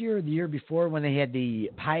last year or the year before when they had the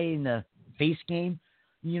pie in the face game?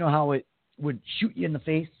 You know how it would shoot you in the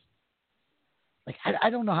face? Like, I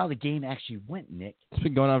don't know how the game actually went, Nick. It's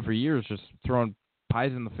been going on for years, just throwing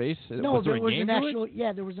pies in the face. No, there was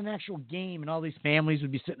there was an actual game, and all these families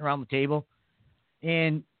would be sitting around the table.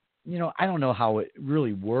 And, I don't know how it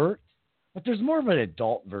really worked, but there's more of an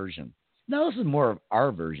adult version. No, this is more of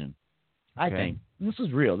our version, I think. And this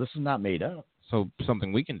is real. This is not made up. So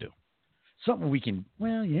something we can do. Something we can,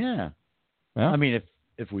 well, yeah. Yeah. I mean,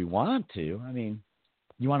 if we want to. I mean,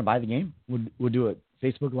 you want to buy the game? We'll do it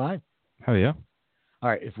Facebook Live. Hell yeah. All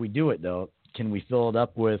right, if we do it, though, can we fill it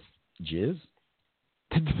up with jizz?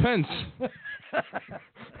 It depends.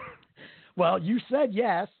 Well, you said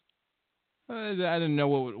yes. I didn't know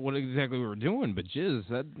what exactly we were doing, but jizz,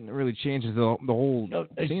 that really changes the whole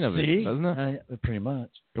scene of it, doesn't it? Pretty much.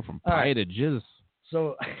 Go from pie to jizz.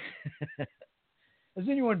 So, is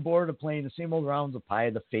anyone bored of playing the same old rounds of Pie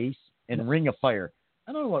of the Face and Ring of Fire?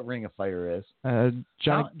 I don't know what Ring of Fire is.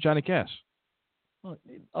 Johnny Cash. All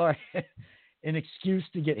right. An excuse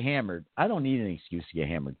to get hammered. I don't need an excuse to get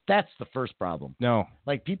hammered. That's the first problem. No.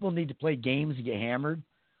 Like, people need to play games to get hammered.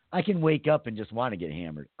 I can wake up and just want to get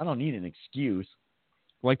hammered. I don't need an excuse.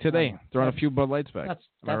 Like today, throwing a few Bud Lights back. That's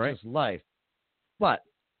right? just life. But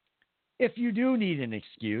if you do need an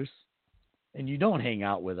excuse and you don't hang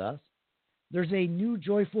out with us, there's a new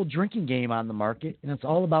joyful drinking game on the market, and it's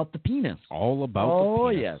all about the penis. All about the penis. Oh,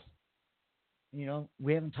 yes.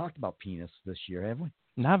 We haven't talked about penis this year, have we?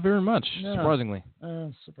 Not very much, surprisingly.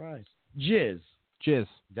 Surprise. Jizz.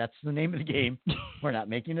 That's the name of the game. We're not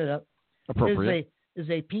making it up. Appropriate. Is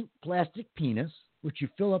a pink plastic penis, which you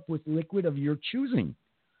fill up with liquid of your choosing.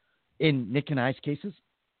 In Nick and I's cases,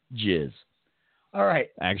 jizz. All right.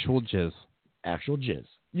 Actual jizz.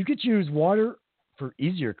 You could choose water for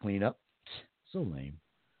easier cleanup. So lame.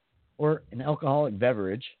 Or an alcoholic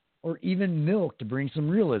beverage. Or even milk to bring some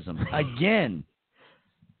realism. Again,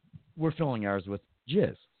 we're filling ours with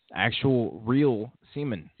jizz. Actual real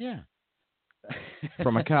semen. Yeah.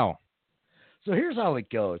 From a cow. So here's how it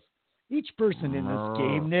goes. Each person in this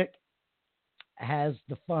game, Nick, has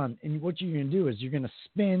the fun. And what you're going to do is you're going to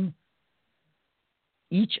spin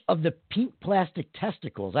each of the pink plastic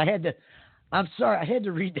testicles. I'm sorry, I had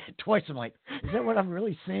to read that twice. I'm like, is that what I'm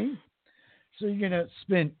really saying? So you're going to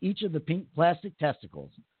spin each of the pink plastic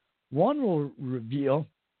testicles. One will reveal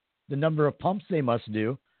the number of pumps they must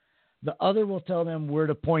do. The other will tell them where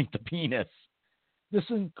to point the penis. This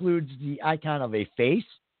includes the icon of a face,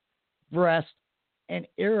 breast, and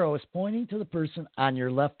arrows pointing to the person on your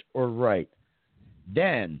left or right.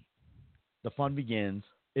 Then the fun begins.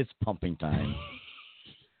 It's pumping time.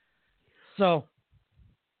 So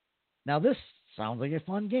now this sounds like a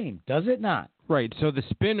fun game, does it not? Right. So the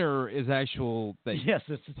spinner is actual thing. Yes,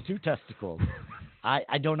 it's 2 testicles.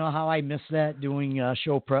 I don't know how I missed that doing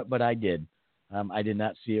show prep, but I did. I did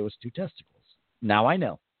not see it was 2 testicles. Now I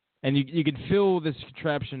know. And you can fill this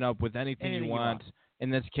contraption up with anything you want. In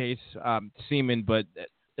this case, semen, but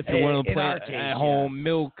if you want to play at home,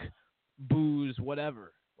 milk, booze,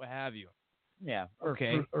 whatever, what have you. Yeah, or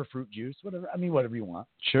fruit juice, whatever. I mean, whatever you want.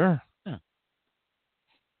 Sure. Yeah.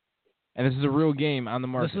 And this is a real game on the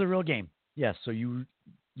market. This is a real game. Yes, so you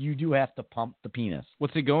do have to pump the penis.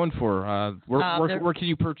 What's it going for? Where can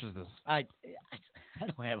you purchase this? I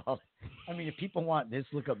don't have all that. I mean, if people want this,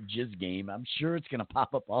 look up Jizz Game. I'm sure it's going to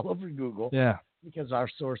pop up all over Google. Yeah. Because our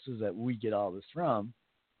sources that we get all this from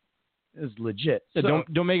is legit. Yeah, so,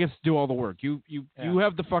 don't make us do all the work. You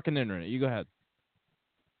have the fucking internet. You go ahead.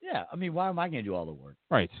 Yeah, I mean, why am I going to do all the work?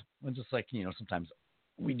 Right. Well, just like, sometimes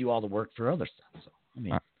we do all the work for other stuff. So, I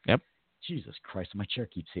mean, yep. Jesus Christ, my chair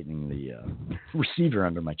keeps hitting the receiver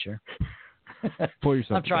under my chair. Pull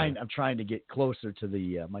yourself. I'm trying to get closer to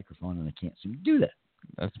the microphone, and I can't seem to do that.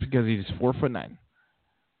 That's because he's 4'9".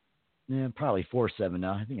 Yeah, probably 4'7"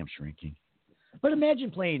 now. I think I'm shrinking. But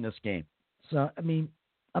imagine playing this game. So, I mean,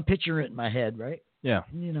 I'm picturing it in my head, right? Yeah.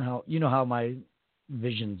 You know how my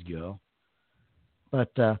visions go.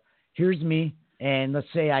 But here's me, and let's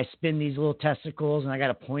say I spin these little testicles, and I got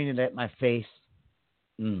to point it at my face.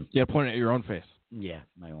 Yeah, point it at your own face. Yeah,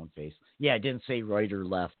 my own face. Yeah, it didn't say right or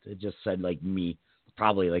left. It just said like me,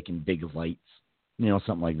 probably like in big lights,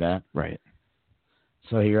 something like that. Right.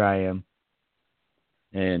 So here I am,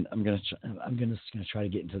 and I'm just gonna try to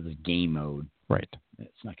get into this game mode. Right.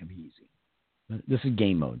 It's not gonna be easy. But this is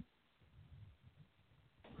game mode.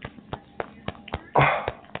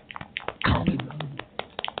 Call me.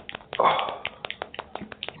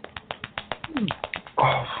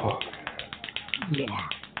 Oh, fuck. Yeah.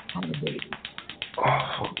 Call me, baby. Oh,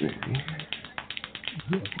 fuck, baby.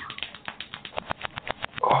 Yeah.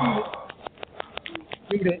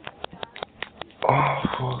 Shoot it. Oh,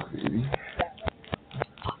 fuck.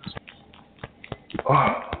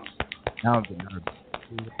 Oh. Now I'm getting nervous.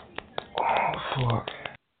 Oh, fuck.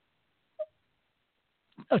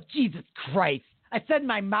 Oh, Jesus Christ. I said in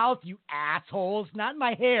my mouth, you assholes, not in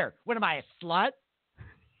my hair. What am I, a slut?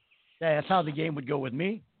 That's how the game would go with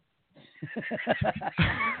me.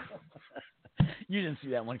 You didn't see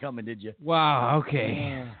that one coming, did you? Wow,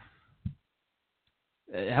 okay.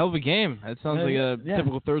 Hell of a game. That sounds like a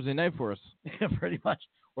typical Thursday night for us. Pretty much.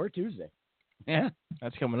 Or Tuesday. Yeah.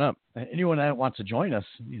 That's coming up. Anyone that wants to join us,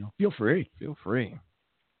 feel free. Feel free.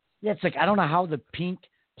 Yeah, it's like, I don't know how the pink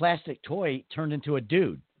plastic toy turned into a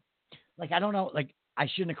dude. Like, I don't know. Like, I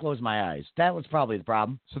shouldn't have closed my eyes. That was probably the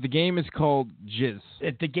problem. So the game is called Jizz.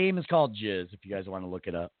 The game is called Jizz, if you guys want to look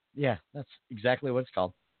it up. Yeah, that's exactly what it's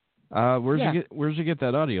called. Where'd you get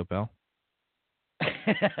that audio, pal?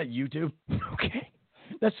 YouTube. Okay.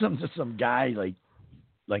 That's some guy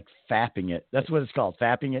like fapping it. That's what it's called,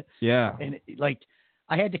 fapping it. Yeah. And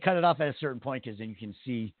I had to cut it off at a certain point because then you can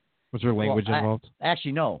see. Was there language involved?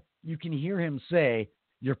 Actually, no. You can hear him say,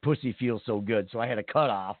 "Your pussy feels so good." So I had a cut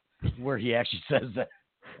off where he actually says that.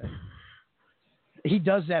 He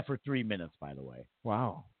does that for 3 minutes, by the way.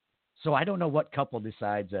 Wow. So I don't know what couple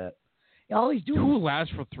decides that. All he's doing. Who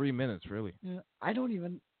lasts for 3 minutes, really? I don't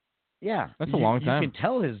even. Yeah. That's a long time. You can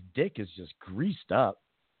tell his dick is just greased up.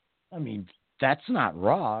 I mean, that's not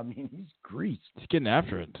raw. I mean, he's greased. He's getting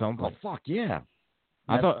after it. Sounds like. Oh, fuck yeah.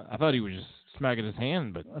 I thought he was just smacking his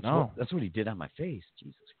hand, but no. That's what he did on my face.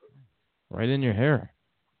 Jesus Christ. Right in your hair.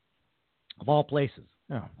 Of all places.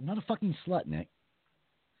 Yeah. I'm not a fucking slut, Nick.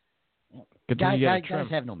 Guys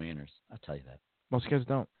have no manners. I'll tell you that. Most guys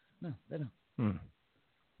don't. No, they don't.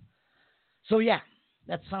 So, yeah,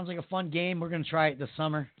 that sounds like a fun game. We're going to try it this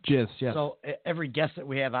summer. Jizz, yes. So every guest that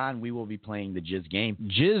we have on, we will be playing the Jizz game.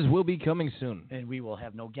 Jizz will be coming soon. And we will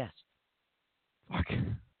have no guests. Fuck.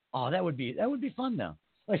 Oh, that would be fun, though.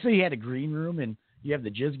 Like, say you had a green room and you have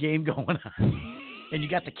the Jizz game going on. And you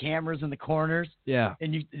got the cameras in the corners. Yeah.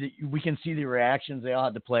 And we can see the reactions they all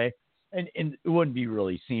had to play. And it wouldn't be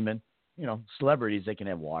really semen. Celebrities, they can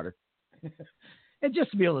have water. And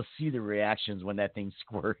just to be able to see the reactions when that thing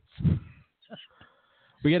squirts.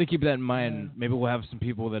 We got to keep that in mind. Maybe we'll have some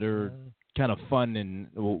people that are kind of fun, and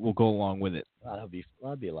we'll go along with it. That'd be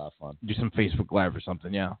a lot of fun. Do some Facebook Live or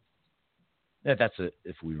something, yeah. That's it,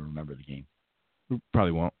 if we remember the game. We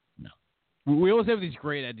probably won't. No. We always have these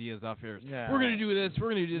great ideas off here. Yeah. We're going to do this.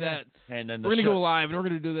 We're going to do that. And then we're going to go live, and we're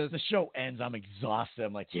going to do this. The show ends. I'm exhausted.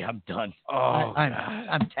 I'm like, yeah, I'm done. Oh,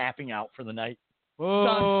 I'm tapping out for the night.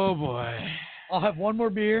 Oh, boy. I'll have one more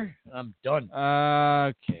beer. I'm done.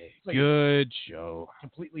 Okay. Like, good show.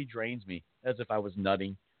 Completely drains me, as if I was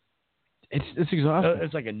nutting. It's exhausting.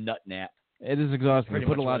 It's like a nut nap. It is exhausting. We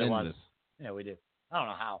put a lot into this. Yeah, we do. I don't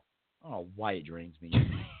know how. I don't know why it drains me.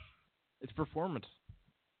 It's performance.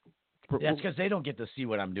 That's because they don't get to see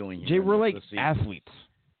what I'm doing here. Jay, we're like athletes.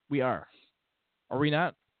 We are. Are we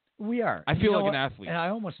not? We are. I feel like an athlete. And I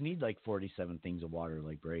almost need like 47 things of water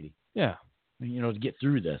like Brady. Yeah. To get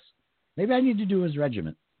through this. Maybe I need to do his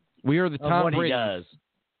regiment. We are the Tom Brady of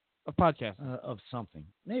podcasting. Of something.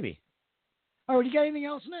 Maybe. All right, you got anything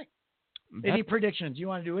else, Nick? Any predictions? You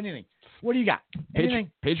want to do anything? What do you got?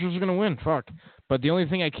 Anything? Patriots are going to win. Fuck. But the only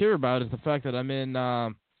thing I care about is the fact that I'm in,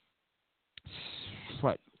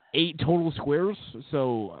 8 total squares.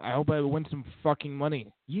 So I hope I win some fucking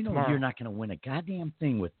money. Tomorrow. You're not going to win a goddamn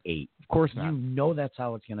thing with 8. Of course not. That's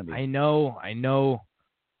how it's going to be. I know. I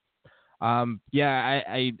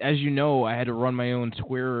as you know, I had to run my own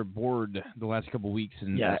square board the last couple of weeks,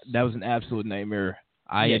 and that was an absolute nightmare.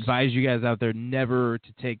 I advise you guys out there never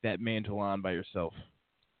to take that mantle on by yourself.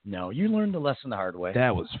 No, you learned the lesson the hard way.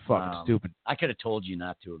 That was fucking stupid. I could have told you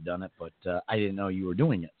not to have done it, but I didn't know you were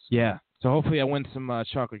doing it. So. Yeah. So hopefully I win some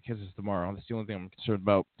chocolate kisses tomorrow. That's the only thing I'm concerned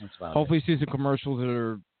about. Hopefully see some commercials that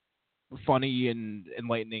are funny and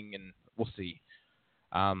enlightening, and we'll see.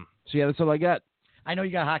 That's all I got. I know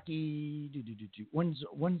you got hockey. When's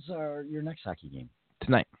your next hockey game?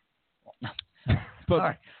 Tonight. But,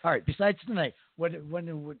 all right. Besides tonight, when's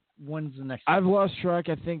the next? I've lost track.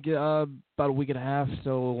 I think about a week and a half.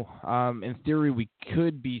 So in theory, we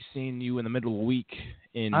could be seeing you in the middle of the week.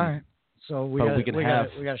 All right. So we got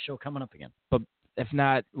a show coming up again. But if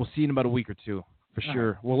not, we'll see you in about a week or two for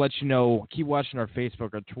sure. Right. We'll let you know. Keep watching our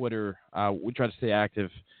Facebook, our Twitter. We try to stay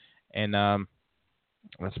active, and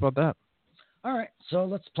that's about that. All right, so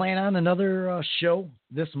let's plan on another show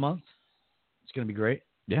this month. It's going to be great.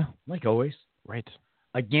 Yeah. Like always. Right.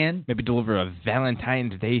 Again. Maybe deliver a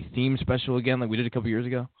Valentine's Day theme special again like we did a couple years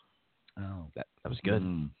ago. Oh. That was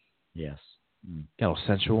good. Yes. Got a little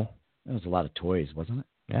sensual. There was a lot of toys, wasn't it?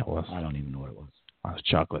 Yeah, it was. I don't even know what it was. Oh, it was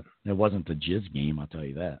chocolate. It wasn't the jizz game, I'll tell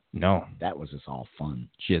you that. No. That was just all fun.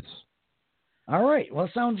 Jizz. All right. Well,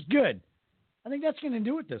 sounds good. I think that's going to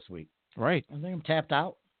do it this week. Right. I think I'm tapped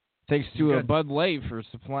out. Thanks to Bud Light for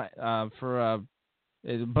supply. Bud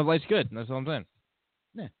Light's good. That's all I'm saying.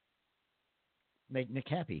 Yeah. Make Nick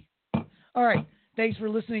happy. All right. Thanks for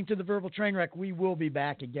listening to the Verbal Trainwreck. We will be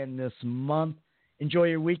back again this month. Enjoy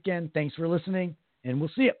your weekend. Thanks for listening, and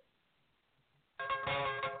we'll see you.